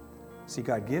 See,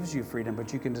 God gives you freedom,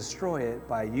 but you can destroy it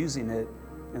by using it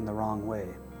in the wrong way.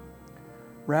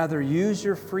 Rather, use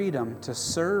your freedom to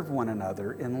serve one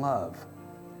another in love.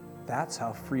 That's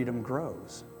how freedom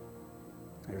grows.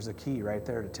 There's a key right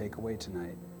there to take away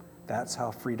tonight. That's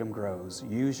how freedom grows.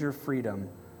 Use your freedom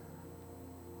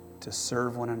to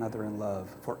serve one another in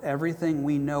love. For everything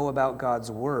we know about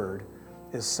God's word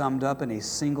is summed up in a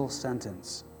single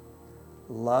sentence.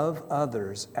 Love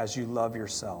others as you love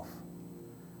yourself.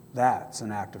 That's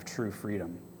an act of true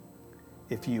freedom.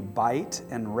 If you bite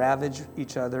and ravage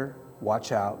each other,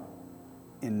 watch out.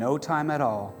 In no time at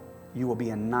all, you will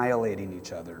be annihilating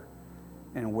each other.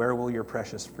 And where will your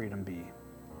precious freedom be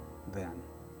then?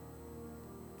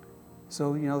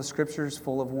 So, the scripture is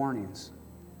full of warnings.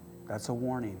 That's a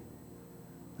warning.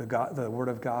 The Word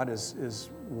of God is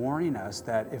warning us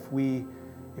that if we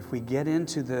get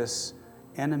into this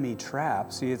enemy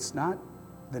trap, see, it's not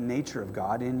the nature of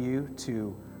God in you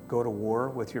to go to war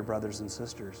with your brothers and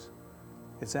sisters.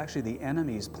 It's actually the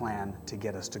enemy's plan to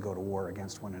get us to go to war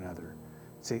against one another,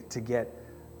 to get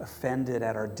offended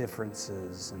at our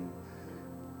differences and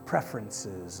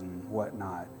preferences and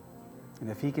whatnot. And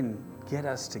if he can get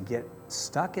us to get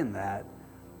stuck in that,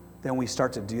 then we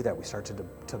start to do that. We start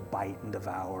to bite and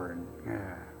devour and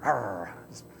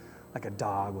like a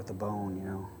dog with a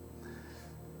bone,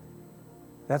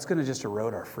 That's going to just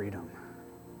erode our freedom.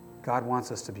 God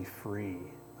wants us to be free.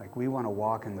 Like, we want to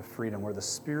walk in the freedom. Where the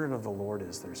Spirit of the Lord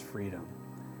is, there's freedom.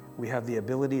 We have the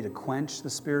ability to quench the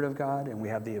Spirit of God, and we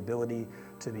have the ability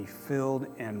to be filled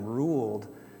and ruled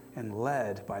and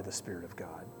led by the Spirit of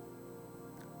God.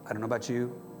 I don't know about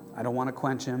you. I don't want to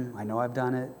quench him. I know I've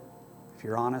done it. If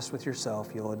you're honest with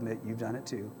yourself, you'll admit you've done it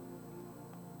too.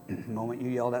 The moment you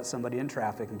yelled at somebody in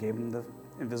traffic and gave them the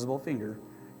invisible finger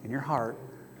in your heart,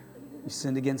 you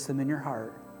sinned against them in your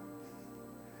heart.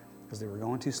 because they were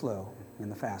going too slow in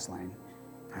the fast lane.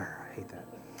 I hate that.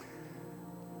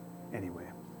 Anyway.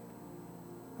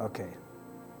 Okay.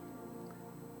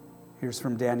 Here's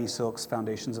from Danny Silk's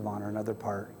Foundations of Honor, another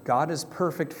part. God is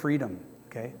perfect freedom,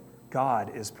 okay?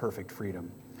 God is perfect freedom.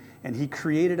 And he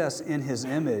created us in his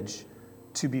image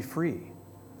to be free.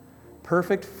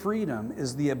 Perfect freedom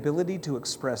is the ability to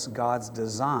express God's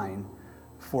design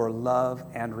for love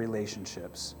and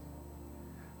relationships.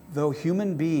 Though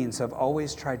human beings have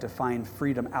always tried to find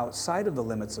freedom outside of the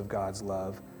limits of God's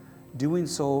love, doing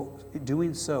so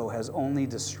has only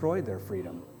destroyed their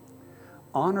freedom.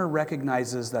 Honor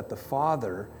recognizes that the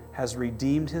Father has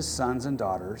redeemed his sons and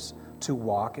daughters to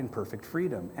walk in perfect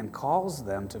freedom and calls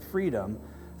them to freedom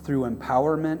through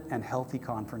empowerment and healthy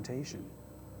confrontation.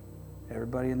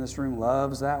 Everybody in this room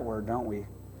loves that word, don't we?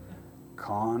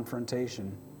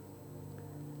 Confrontation.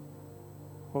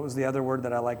 What was the other word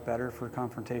that I like better for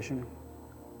confrontation?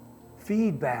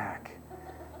 Feedback.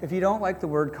 If you don't like the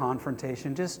word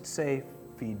confrontation, just say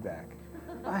feedback.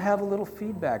 I have a little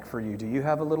feedback for you. Do you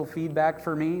have a little feedback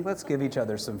for me? Let's give each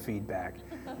other some feedback.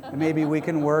 And maybe we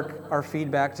can work our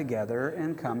feedback together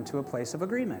and come to a place of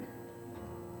agreement.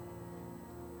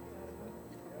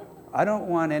 I don't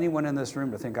want anyone in this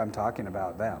room to think I'm talking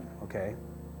about them, okay?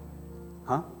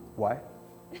 Huh? Why?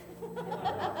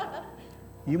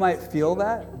 You might feel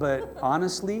that, but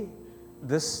honestly,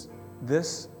 this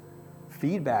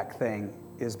feedback thing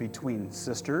is between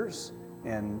sisters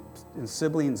and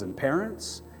siblings and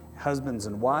parents, husbands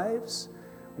and wives,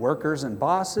 workers and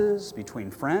bosses,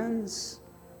 between friends.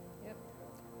 Yep.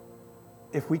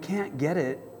 If we can't get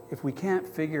it, if we can't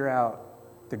figure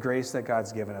out the grace that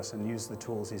God's given us and use the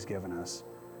tools he's given us,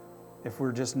 if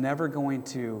we're just never going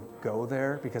to go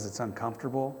there because it's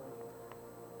uncomfortable,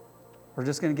 we're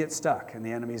just going to get stuck, and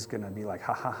the enemy's going to be like,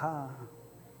 ha, ha, ha,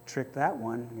 trick that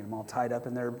one, get them all tied up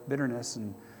in their bitterness,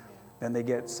 and then they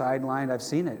get sidelined. I've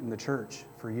seen it in the church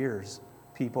for years.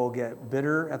 People get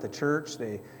bitter at the church.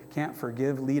 They can't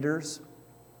forgive leaders.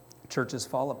 Churches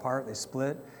fall apart. They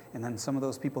split. And then some of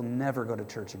those people never go to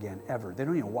church again, ever. They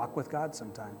don't even walk with God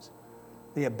sometimes.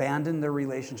 They abandon their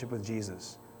relationship with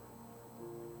Jesus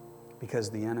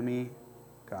because the enemy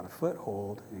got a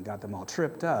foothold and got them all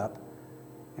tripped up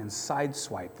and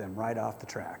sideswiped them right off the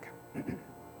track.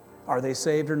 Are they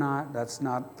saved or not? That's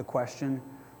not the question.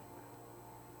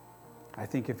 I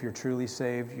think if you're truly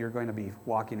saved, you're going to be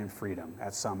walking in freedom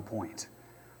at some point.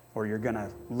 Or you're going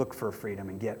to look for freedom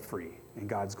and get free. And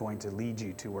God's going to lead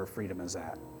you to where freedom is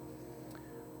at.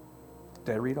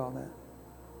 Did I read all that?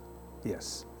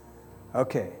 Yes.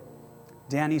 Okay.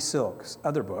 Danny Silk's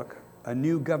other book, A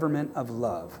New Government of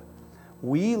Love.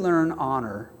 We learn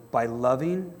honor by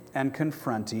loving and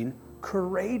confronting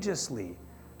courageously.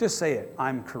 Just say it.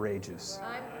 I'm courageous.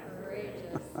 I'm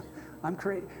courageous. I'm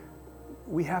courageous.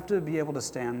 We have to be able to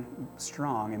stand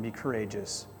strong and be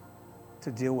courageous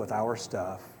to deal with our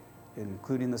stuff,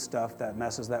 including the stuff, that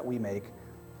messes that we make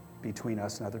between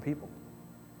us and other people.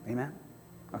 Amen?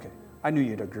 Okay. I knew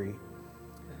you'd agree.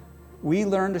 We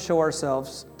learn to show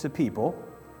ourselves to people.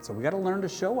 So we got to learn to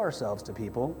show ourselves to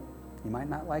people. You might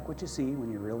not like what you see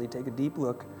when you really take a deep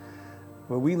look.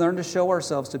 But we learn to show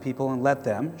ourselves to people and let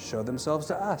them show themselves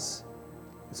to us.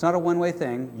 It's not a one-way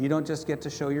thing. You don't just get to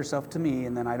show yourself to me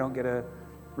and then I don't get to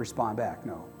respond back.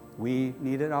 No. We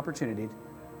need an opportunity.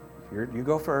 You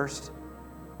go first.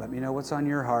 Let me know what's on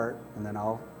your heart, and then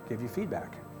I'll give you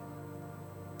feedback.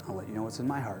 I'll let you know what's in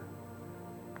my heart.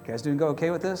 You guys doing okay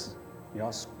with this? You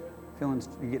all feeling,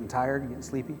 you getting tired, you getting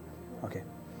sleepy? Okay.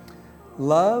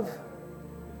 Love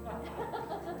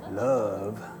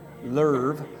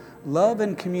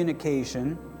and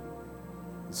communication,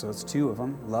 so it's two of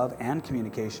them, love and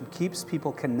communication, keeps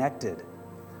people connected,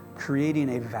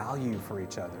 creating a value for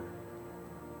each other.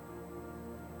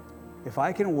 If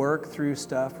I can work through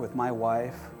stuff with my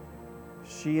wife,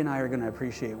 she and I are going to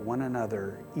appreciate one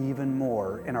another even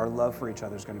more, and our love for each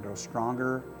other is going to grow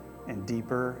stronger and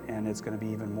deeper, and it's going to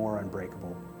be even more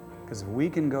unbreakable. Because if we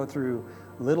can go through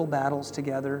little battles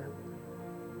together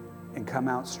and come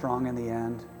out strong in the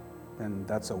end, then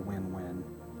that's a win-win.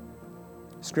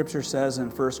 Scripture says in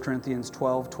 1 Corinthians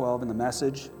 12:12 in the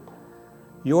Message,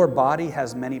 your body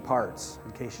has many parts.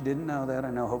 In case you didn't know that, I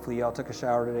know hopefully y'all took a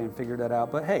shower today and figured that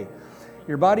out, but hey,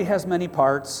 your body has many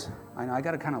parts. I know I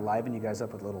got to kind of liven you guys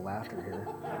up with a little laughter here.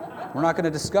 We're not going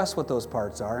to discuss what those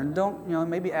parts are, and don't,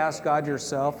 maybe ask God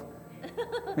yourself.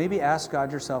 Maybe ask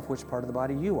God yourself which part of the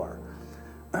body you are.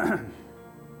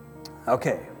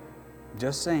 Okay,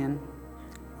 just saying.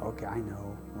 Okay, I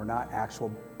know we're not actual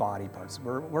body parts.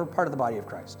 We're part of the body of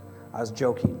Christ. I was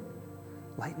joking.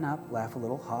 Lighten up, laugh a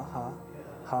little, ha ha,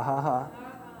 ha ha ha.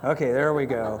 Okay, there we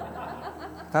go.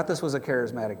 Thought this was a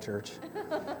charismatic church.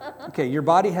 Okay, your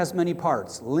body has many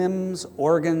parts, limbs,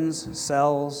 organs,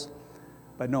 cells,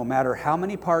 but no matter how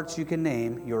many parts you can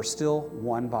name, you're still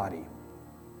one body.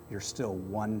 You're still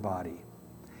one body.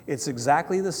 It's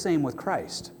exactly the same with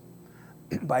Christ.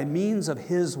 By means of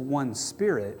his one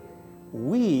Spirit,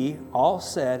 we all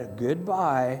said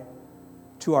goodbye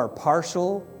to our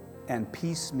partial and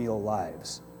piecemeal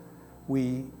lives.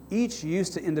 We each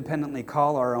used to independently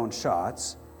call our own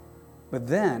shots, but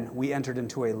then we entered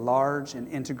into a large and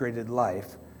integrated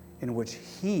life in which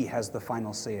he has the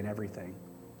final say in everything.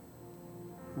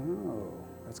 Oh,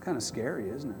 that's kind of scary,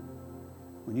 isn't it?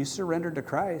 When you surrendered to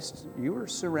Christ, you were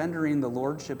surrendering the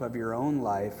lordship of your own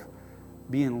life,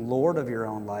 being Lord of your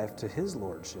own life, to his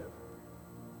lordship.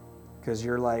 Because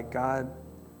you're like, God,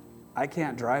 I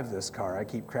can't drive this car. I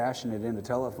keep crashing it into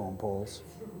telephone poles.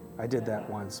 I did that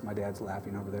once. My dad's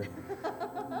laughing over there.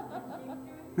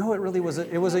 No, it really was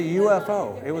it was a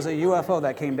UFO. It was a UFO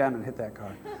that came down and hit that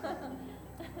car.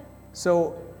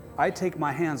 So I take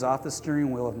my hands off the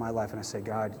steering wheel of my life and I say,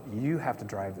 God, you have to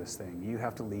drive this thing. You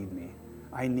have to lead me.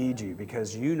 I need you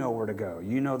because you know where to go.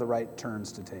 You know the right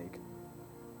turns to take.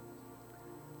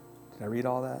 Did I read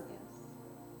all that?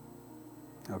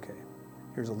 Yes. Okay.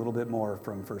 Here's a little bit more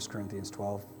from 1 Corinthians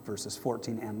 12, verses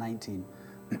 14 and 19.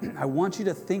 I want you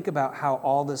to think about how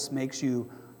all this makes you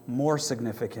more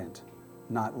significant,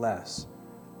 not less.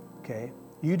 Okay?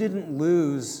 You didn't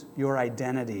lose your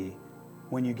identity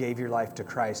when you gave your life to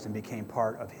Christ and became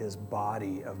part of his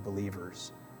body of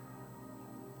believers.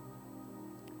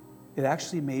 It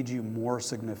actually made you more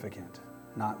significant,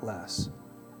 not less.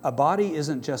 A body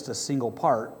isn't just a single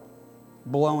part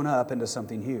blown up into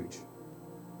something huge.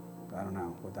 I don't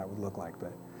know what that would look like,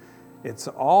 but it's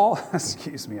all,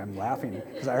 excuse me, I'm laughing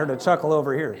because I heard a chuckle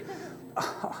over here.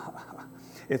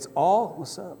 It's all,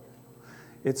 what's up?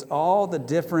 It's all the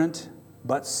different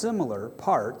but similar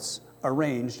parts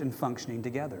arranged and functioning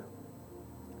together.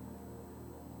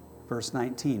 Verse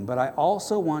 19, but I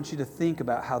also want you to think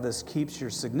about how this keeps your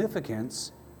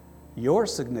significance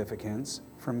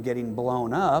from getting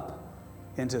blown up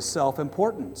into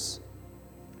self-importance.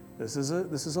 This is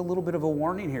a little bit of a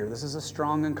warning here. This is a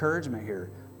strong encouragement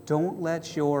here. Don't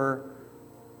let your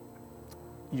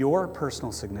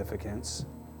personal significance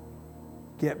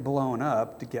get blown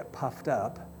up, to get puffed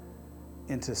up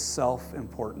into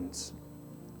self-importance.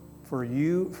 For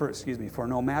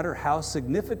no matter how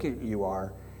significant you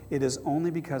are, it is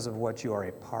only because of what you are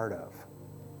a part of.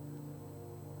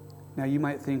 Now you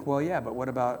might think, well, yeah, but what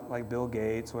about like Bill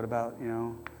Gates? What about,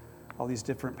 all these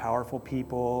different powerful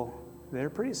people? They're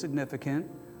pretty significant.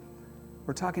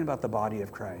 We're talking about the body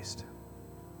of Christ.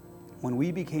 When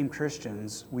we became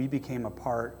Christians, we became a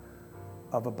part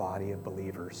of a body of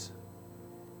believers.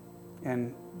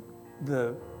 And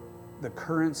the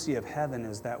currency of heaven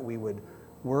is that we would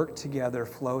work together,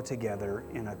 flow together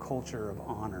in a culture of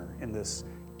honor, in this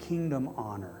kingdom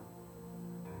honor.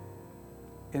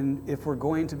 And if we're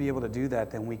going to be able to do that,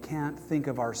 then we can't think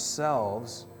of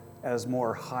ourselves as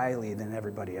more highly than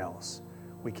everybody else.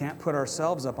 We can't put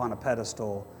ourselves up on a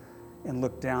pedestal and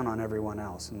look down on everyone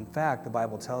else. In fact, the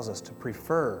Bible tells us to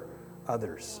prefer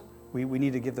others. We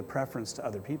need to give the preference to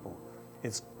other people.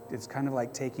 It's kind of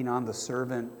like taking on the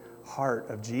servant heart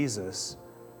of Jesus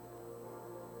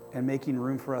and making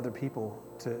room for other people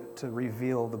to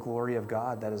reveal the glory of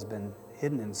God that has been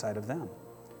hidden inside of them.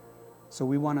 So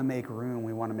we want to make room,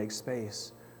 we want to make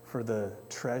space for the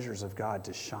treasures of God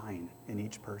to shine in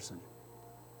each person.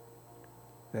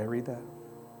 Did I read that?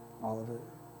 All of it?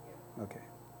 Okay.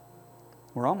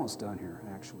 We're almost done here,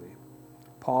 actually.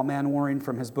 Paul Manwaring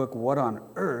from his book, What on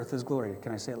Earth is Glory?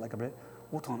 Can I say it like a Brit?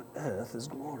 What on earth is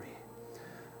glory?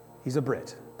 He's a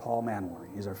Brit, Paul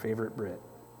Manwaring. He's our favorite Brit.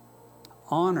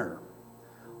 Honor.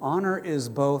 Honor is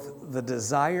both the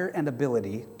desire and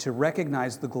ability to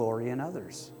recognize the glory in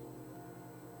others.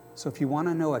 So if you want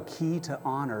to know a key to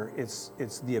honor, it's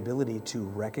the ability to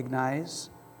recognize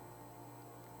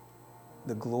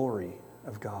the glory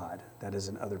of God that is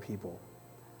in other people.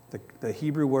 The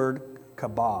Hebrew word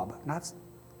kabab, not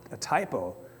a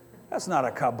typo. That's not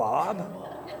a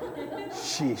kebab.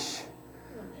 Sheesh.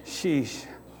 Sheesh.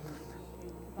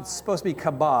 It's supposed to be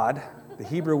kabod. The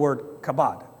Hebrew word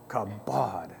kabod.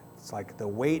 Kabod. It's like the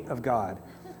weight of God.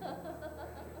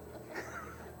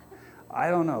 I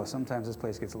don't know. Sometimes this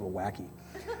place gets a little wacky.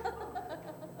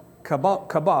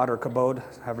 Kabod or kabod,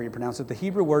 however you pronounce it, the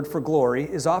Hebrew word for glory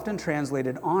is often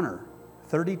translated honor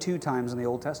 32 times in the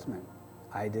Old Testament.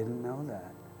 I didn't know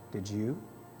that. Did you?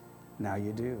 Now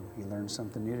you do. You learned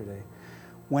something new today.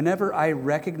 Whenever I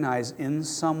recognize in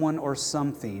someone or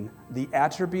something the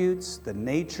attributes, the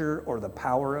nature, or the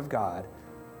power of God,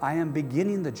 I am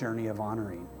beginning the journey of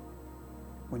honoring.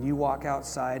 When you walk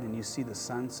outside and you see the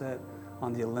sunset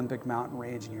on the Olympic mountain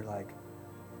range and you're like,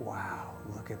 wow,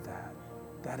 look at that.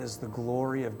 That is the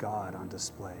glory of God on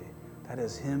display. That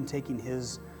is Him taking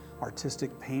His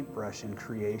artistic paintbrush in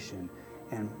creation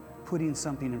and putting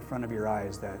something in front of your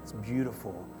eyes that's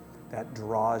beautiful, that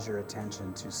draws your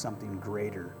attention to something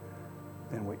greater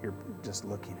than what you're just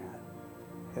looking at.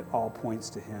 It all points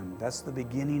to Him. That's the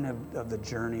beginning of the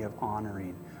journey of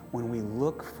honoring. When we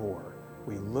look for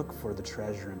the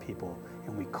treasure in people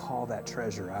and we call that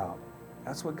treasure out.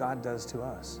 That's what God does to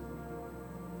us.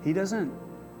 He doesn't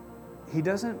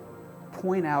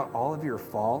point out all of your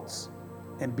faults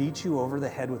and beat you over the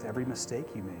head with every mistake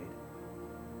you made.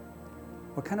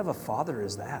 What kind of a father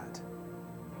is that?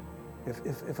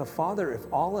 If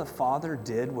all a father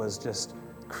did was just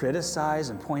criticize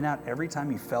and point out every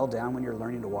time you fell down when you're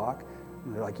learning to walk,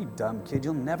 and they're like, you dumb kid,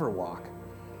 you'll never walk.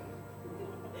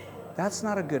 That's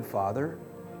not a good father.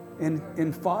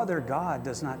 And Father God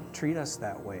does not treat us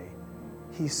that way.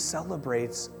 He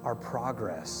celebrates our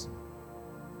progress.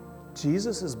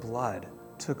 Jesus' blood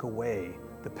took away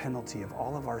the penalty of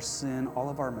all of our sin, all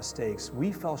of our mistakes.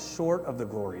 We fell short of the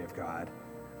glory of God,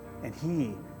 and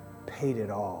He paid it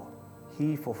all.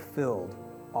 He fulfilled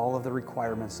all of the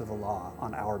requirements of the law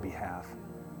on our behalf.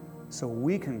 So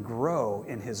we can grow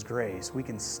in His grace. We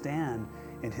can stand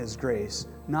in His grace,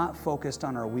 not focused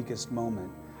on our weakest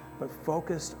moment, but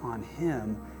focused on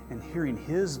Him and hearing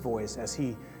His voice as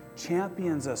He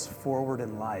champions us forward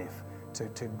in life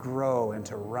to grow and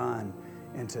to run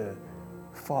and to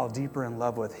fall deeper in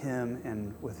love with Him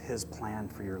and with His plan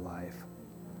for your life.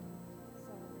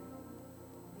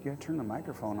 You gotta turn the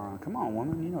microphone on. Come on,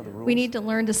 woman, you know the rules. We need to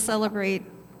learn to celebrate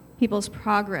people's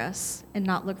progress and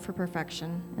not look for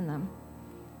perfection in them.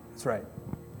 That's right.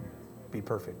 Be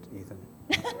perfect, Ethan.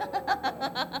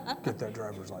 Get that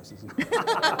driver's license.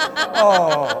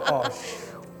 Oh.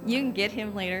 You can get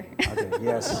him later. Okay,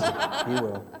 yes, he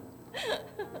will.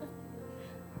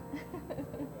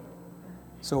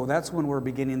 So that's when we're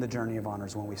beginning the journey of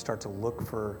honors, when we start to look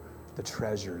for the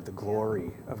treasure, the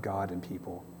glory of God in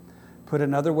people. Put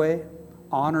another way,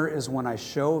 honor is when I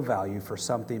show value for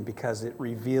something because it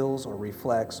reveals or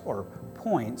reflects or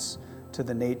points to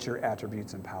the nature,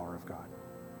 attributes, and power of God.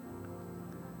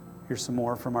 Here's some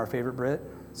more from our favorite Brit,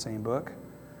 same book.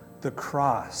 The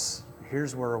cross.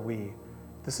 Here's where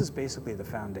this is basically the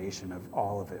foundation of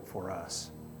all of it for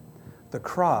us. The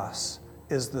cross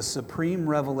is the supreme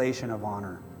revelation of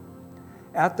honor.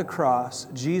 At the cross,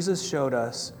 Jesus showed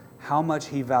us how much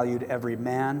He valued every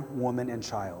man, woman, and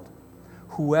child,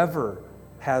 whoever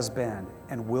has been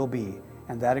and will be,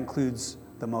 and that includes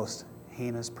the most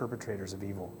heinous perpetrators of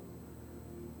evil.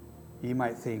 You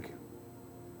might think,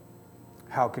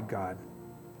 how could God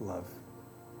love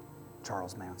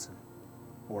Charles Manson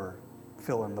or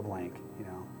fill in the blank,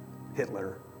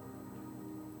 Hitler?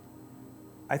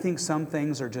 I think some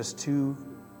things are just too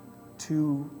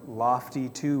lofty,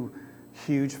 too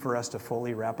huge for us to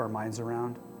fully wrap our minds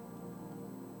around.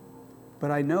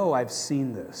 But I know I've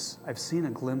seen this. I've seen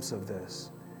a glimpse of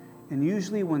this. And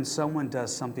usually when someone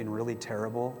does something really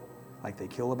terrible, like they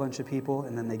kill a bunch of people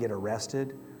and then they get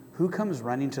arrested, who comes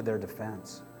running to their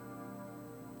defense?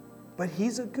 But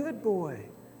he's a good boy.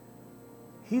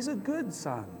 He's a good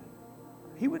son.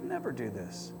 He would never do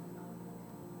this.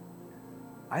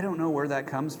 I don't know where that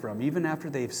comes from, even after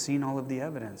they've seen all of the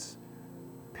evidence.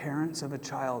 Parents of a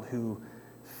child who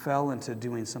fell into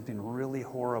doing something really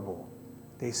horrible,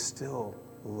 they still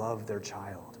love their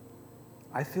child.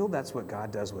 I feel that's what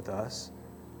God does with us.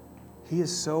 He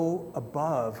is so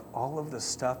above all of the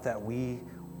stuff that we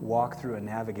walk through and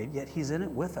navigate, yet He's in it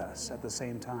with us at the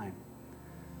same time.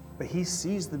 But He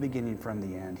sees the beginning from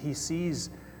the end. He sees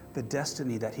the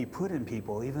destiny that He put in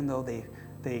people, even though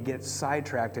they get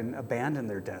sidetracked and abandon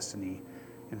their destiny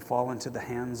and fall into the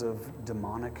hands of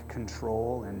demonic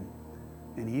control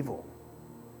and evil.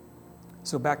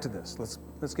 So back to this.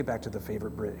 Let's get back to the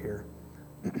favorite Brit here.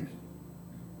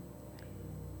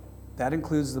 That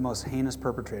includes the most heinous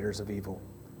perpetrators of evil.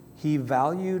 He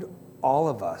valued all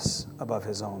of us above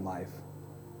His own life.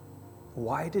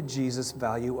 Why did Jesus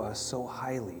value us so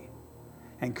highly?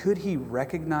 And could He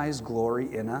recognize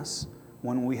glory in us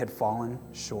when we had fallen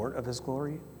short of His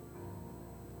glory?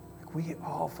 We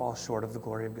all fall short of the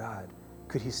glory of God.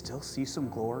 Could He still see some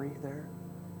glory there?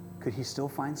 Could He still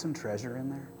find some treasure in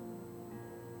there?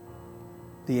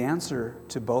 The answer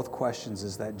to both questions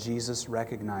is that Jesus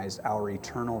recognized our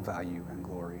eternal value and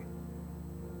glory.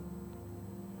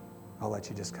 I'll let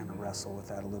you just kind of wrestle with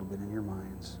that a little bit in your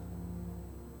minds.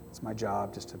 It's my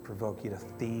job just to provoke you to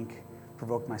think,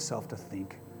 provoke myself to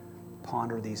think,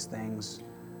 ponder these things.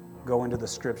 go into the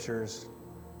scriptures,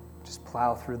 just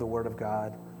plow through the Word of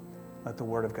God. Let the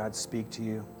Word of God speak to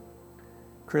you.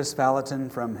 Chris Valentin,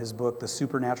 from his book, The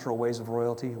Supernatural Ways of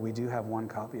Royalty, we do have one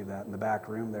copy of that in the back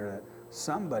room there that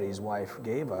somebody's wife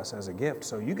gave us as a gift,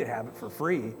 so you could have it for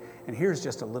free. And here's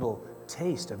just a little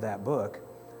taste of that book.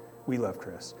 We love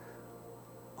Chris.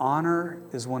 Honor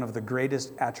is one of the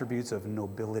greatest attributes of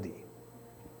nobility.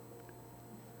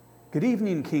 Good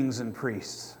evening, kings and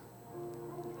priests.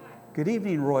 Good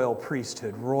evening, royal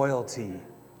priesthood, royalty,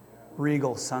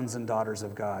 regal sons and daughters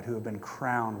of God who have been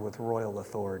crowned with royal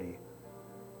authority.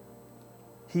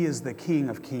 He is the King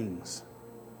of Kings.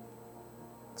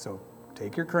 So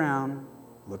take your crown,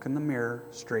 look in the mirror,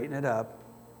 straighten it up,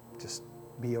 just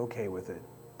be okay with it.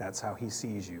 That's how he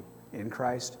sees you. In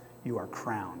Christ, you are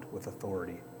crowned with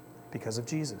authority because of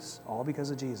Jesus, all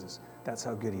because of Jesus. That's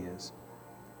how good he is.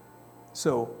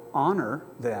 So honor,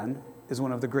 then, is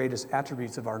one of the greatest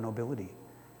attributes of our nobility.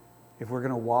 If we're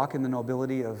going to walk in the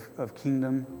nobility of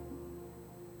kingdom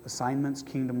assignments,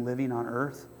 kingdom living on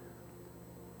earth,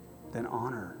 then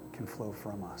honor can flow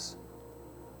from us.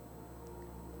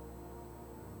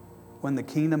 When the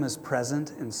kingdom is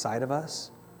present inside of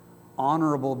us,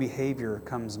 honorable behavior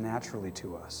comes naturally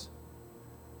to us.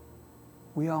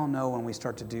 We all know when we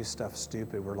start to do stuff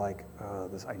stupid, we're like, oh,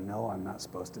 I know I'm not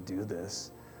supposed to do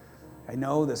this. I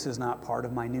know this is not part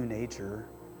of my new nature,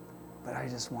 but I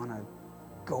just want to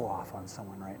go off on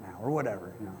someone right now, or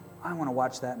whatever. I want to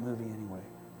watch that movie anyway.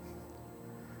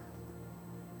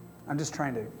 I'm just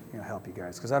trying to help you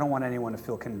guys, because I don't want anyone to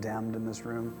feel condemned in this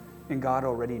room. And God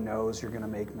already knows you're going to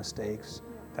make mistakes.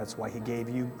 That's why he gave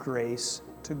you grace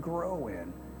to grow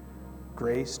in.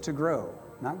 Grace to grow.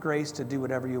 Not grace to do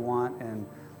whatever you want and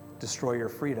destroy your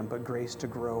freedom, but grace to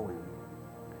grow in.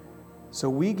 So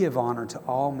we give honor to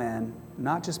all men,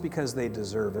 not just because they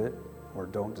deserve it or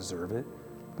don't deserve it,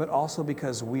 but also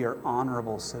because we are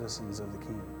honorable citizens of the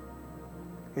King.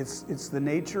 It's the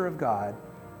nature of God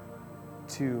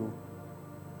to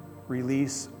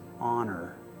release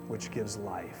honor, which gives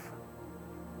life.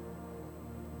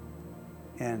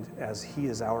 And as he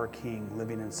is our King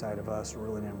living inside of us,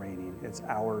 ruling and reigning, it's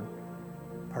our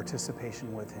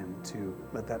participation with him to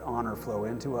let that honor flow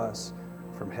into us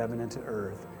from heaven into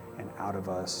earth and out of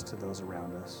us to those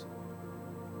around us.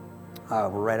 We're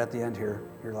right at the end here.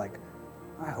 You're like,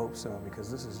 I hope so,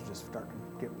 because this is just starting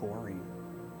to get boring.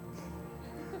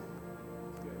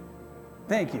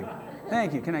 Thank you.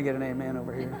 Thank you. Can I get an amen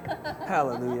over here?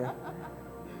 Hallelujah.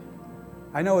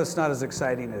 I know it's not as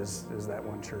exciting as that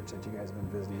one church that you guys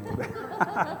have been visiting.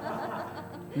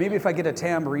 Maybe if I get a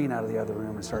tambourine out of the other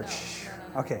room and start,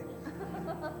 okay.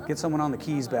 Get someone on the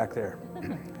keys back there.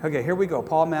 Okay, here we go.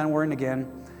 Paul Manwaring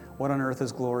again. What on earth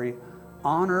is glory?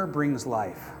 Honor brings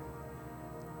life.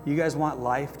 You guys want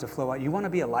life to flow out? You want to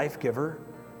be a life giver?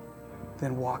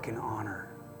 Then walk in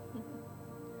honor.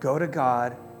 Go to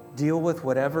God. Deal with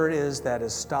whatever it is that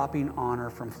is stopping honor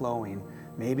from flowing.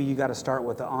 Maybe you got to start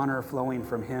with the honor flowing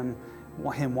from him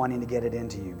wanting to get it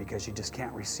into you because you just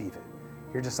can't receive it.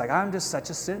 You're just like, I'm just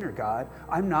such a sinner, God.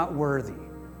 I'm not worthy.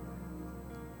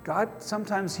 God,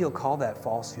 sometimes he'll call that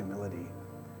false humility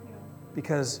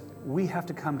because we have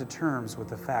to come to terms with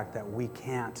the fact that we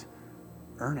can't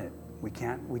earn it.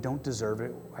 We don't deserve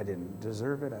it. I didn't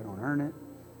deserve it. I don't earn it.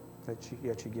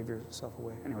 Yet you give yourself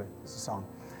away. Anyway, it's a song.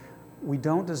 We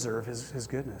don't deserve his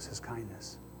goodness, his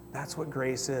kindness. That's what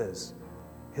grace is.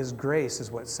 His grace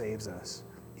is what saves us.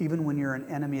 Even when you're an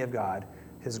enemy of God,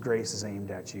 his grace is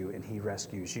aimed at you and he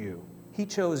rescues you. He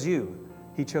chose you.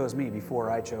 He chose me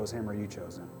before I chose him or you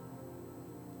chose him.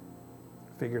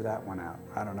 Figure that one out.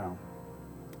 I don't know.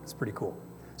 It's pretty cool.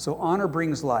 So honor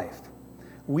brings life.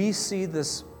 We see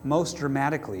this most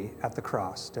dramatically at the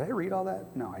cross. Did I read all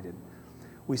that? No, I didn't.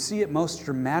 We see it most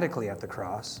dramatically at the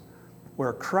cross,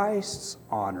 where Christ's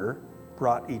honor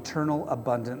brought eternal,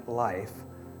 abundant life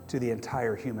to the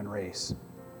entire human race.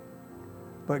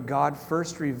 But God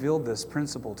first revealed this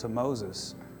principle to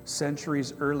Moses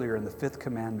centuries earlier in the 5th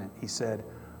commandment. He said,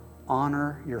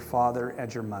 honor your father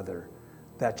and your mother,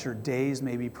 that your days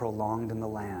may be prolonged in the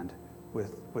land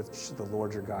which the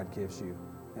Lord your God gives you.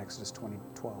 Exodus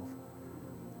 20:12.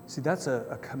 See, that's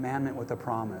a commandment with a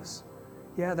promise.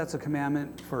 Yeah, that's a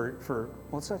commandment for,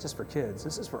 well, it's not just for kids.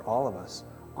 This is for all of us.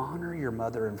 Honor your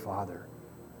mother and father,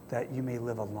 that you may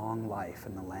live a long life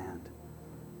in the land.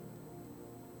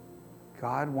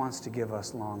 God wants to give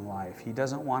us long life. He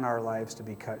doesn't want our lives to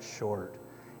be cut short.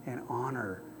 And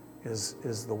honor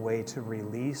is the way to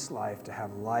release life, to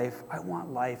have life. I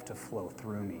want life to flow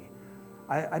through me.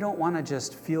 I don't want to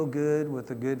just feel good with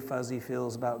the good fuzzy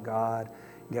feels about God,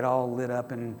 get all lit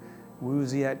up and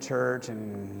woozy at church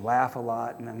and laugh a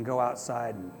lot and then go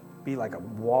outside and be like a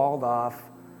walled off,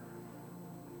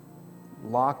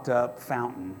 locked up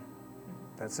fountain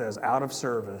that says out of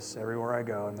service everywhere I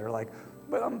go. And they're like,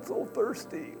 but I'm so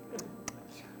thirsty.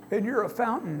 And you're a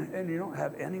fountain and you don't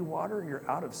have any water, you're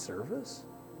out of service?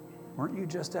 Weren't you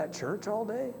just at church all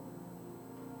day?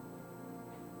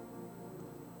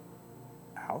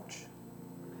 Ouch.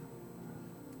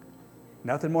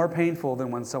 Nothing more painful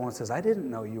than when someone says, I didn't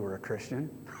know you were a Christian.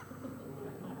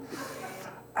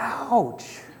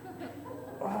 Ouch.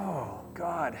 Oh,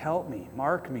 God, help me,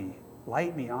 mark me,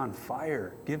 light me on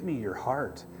fire. Give me your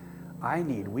heart.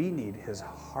 We need his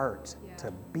heart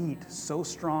to beat so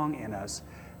strong in us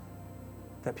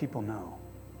that people know.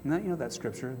 And that, that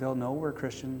scripture, they'll know we're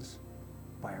Christians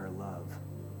by our love.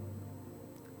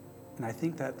 And I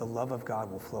think that the love of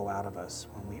God will flow out of us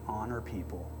when we honor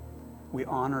people. We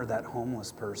honor that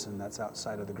homeless person that's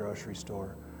outside of the grocery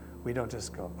store. We don't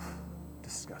just go,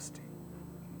 disgusting.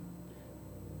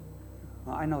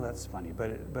 Well, I know that's funny,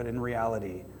 but in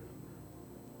reality,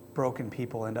 broken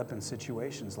people end up in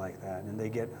situations like that, and they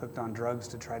get hooked on drugs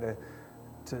to try to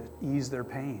ease their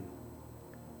pain.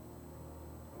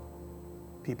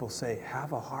 People say,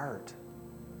 have a heart.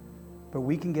 But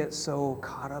we can get so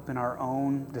caught up in our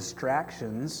own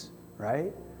distractions,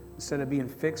 right? Instead of being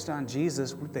fixed on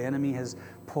Jesus, the enemy has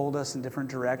pulled us in different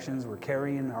directions. We're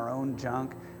carrying our own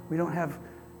junk. We don't have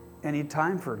any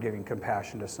time for giving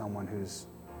compassion to someone who's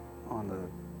on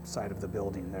the side of the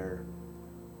building there,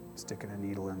 sticking a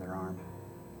needle in their arm.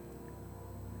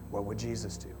 What would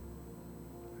Jesus do?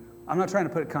 I'm not trying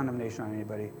to put condemnation on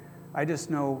anybody. I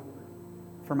just know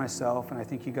for myself, and I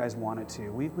think you guys want it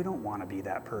too, we don't want to be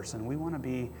that person. We want to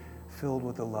be filled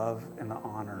with the love and the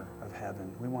honor of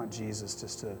heaven. We want Jesus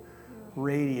just to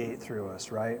radiate through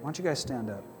us, right? Why don't you guys stand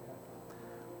up?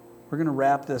 We're going to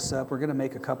wrap this up. We're going to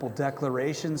make a couple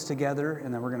declarations together,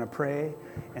 and then we're going to pray.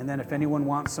 And then if anyone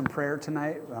wants some prayer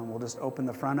tonight, we'll just open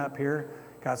the front up here.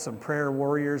 Got some prayer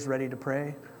warriors ready to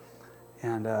pray.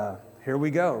 And here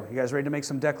we go. You guys ready to make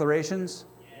some declarations?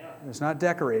 It's not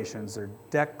decorations, they're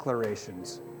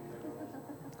declarations.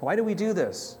 Why do we do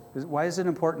this? Why is it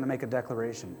important to make a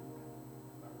declaration?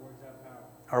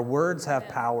 Our words have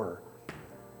power.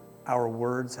 Our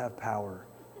words have power.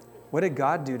 What did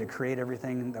God do to create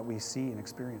everything that we see and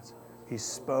experience? He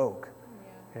spoke.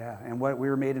 Yeah. And what we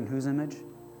were made in whose image?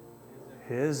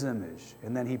 His image.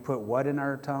 And then he put what in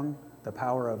our tongue? The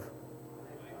power of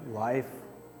life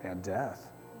and death.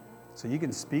 So you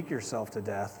can speak yourself to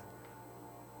death.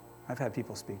 I've had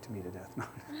people speak to me to death. No.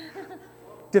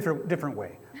 Different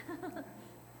way.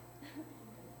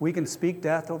 We can speak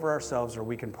death over ourselves, or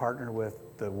we can partner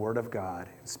with the Word of God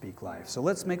and speak life. So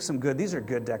let's make some good. These are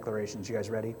good declarations. You guys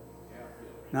ready? Yeah.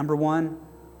 Number 1,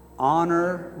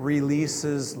 honor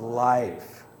releases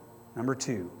life. Number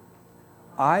 2,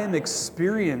 I am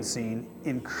experiencing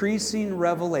increasing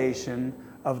revelation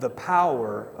of the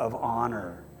power of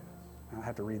honor. I'll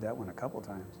have to read that one a couple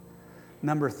times.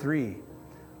 Number 3,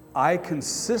 I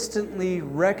consistently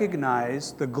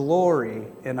recognize the glory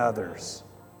in others.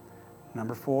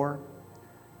 Number 4,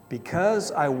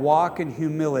 because I walk in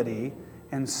humility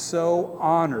and so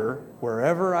honor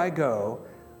wherever I go,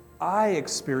 I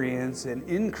experience an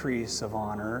increase of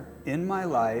honor in my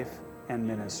life and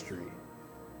ministry.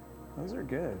 Those are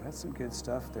good. That's some good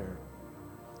stuff there.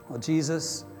 Well,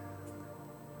 Jesus,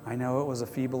 I know it was a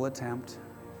feeble attempt.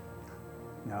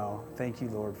 No, thank you,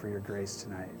 Lord, for your grace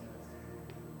tonight.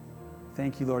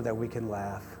 Thank you, Lord, that we can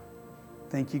laugh.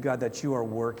 Thank you, God, that you are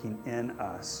working in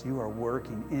us. You are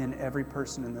working in every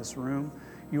person in this room.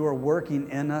 You are working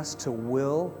in us to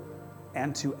will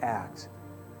and to act,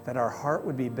 that our heart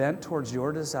would be bent towards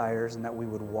your desires and that we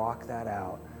would walk that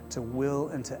out, to will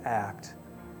and to act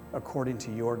according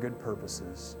to your good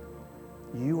purposes.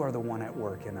 You are the one at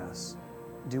work in us,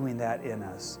 doing that in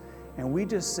us. And we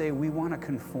just say we want to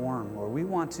conform, or we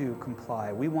want to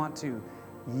comply. We want to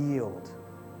yield.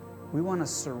 We want to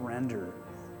surrender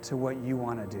to what you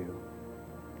want to do.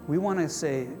 We want to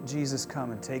say, Jesus,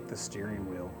 come and take the steering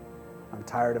wheel. I'm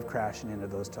tired of crashing into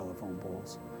those telephone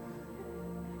poles.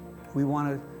 We want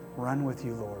to run with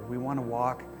you, Lord. We want to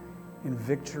walk in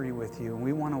victory with you. And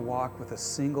we want to walk with a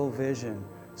single vision,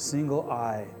 single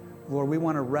eye. Lord, we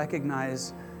want to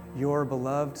recognize your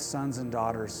beloved sons and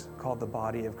daughters called the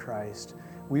body of Christ.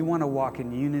 We want to walk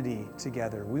in unity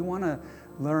together. We want to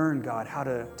learn, God, how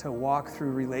to walk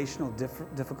through relational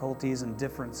difficulties and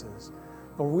differences.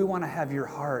 Lord, we want to have your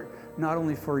heart, not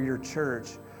only for your church,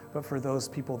 but for those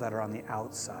people that are on the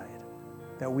outside,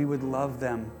 that we would love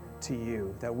them to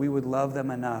you, that we would love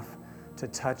them enough to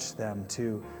touch them,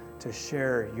 to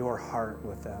share your heart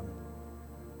with them.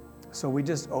 So we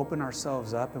just open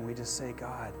ourselves up and we just say,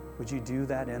 God, would you do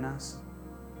that in us?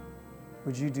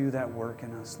 Would you do that work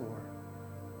in us, Lord?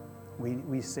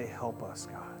 We say, help us,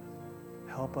 God.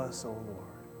 Help us, oh Lord.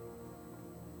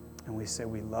 And we say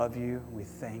we love you. We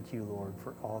thank you, Lord,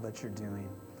 for all that you're doing,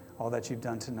 all that you've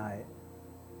done tonight.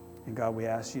 And God, we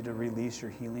ask you to release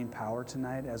your healing power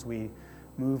tonight as we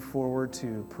move forward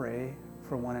to pray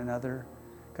for one another.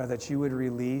 God, that you would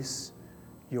release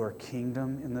your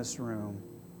kingdom in this room.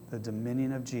 The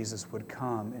dominion of Jesus would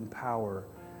come in power.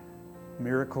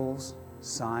 Miracles,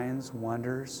 signs,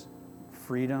 wonders,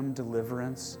 freedom,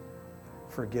 deliverance,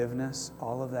 forgiveness,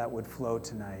 all of that would flow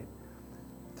tonight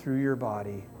through your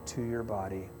body to your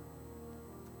body.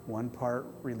 One part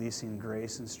releasing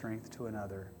grace and strength to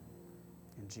another.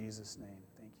 In Jesus' name.